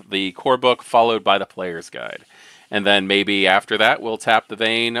of the core book, followed by the player's guide, and then maybe after that we'll tap the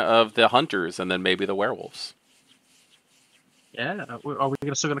vein of the hunters, and then maybe the werewolves. Yeah, are we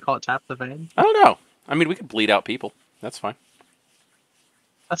still gonna call it Tap the Vein? I don't know. I mean, we could bleed out people. That's fine.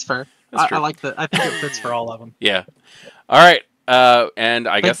 That's fair. That's I true. like that. I think it fits for all of them. Yeah. All right. And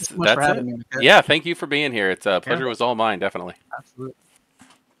I Thank guess you so much for that's having it. me, Mekhet. Yeah, thank you for being here. It's a Yeah, pleasure was all mine, definitely. absolutely. All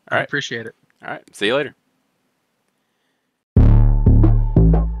I right. appreciate it. All right. See you later.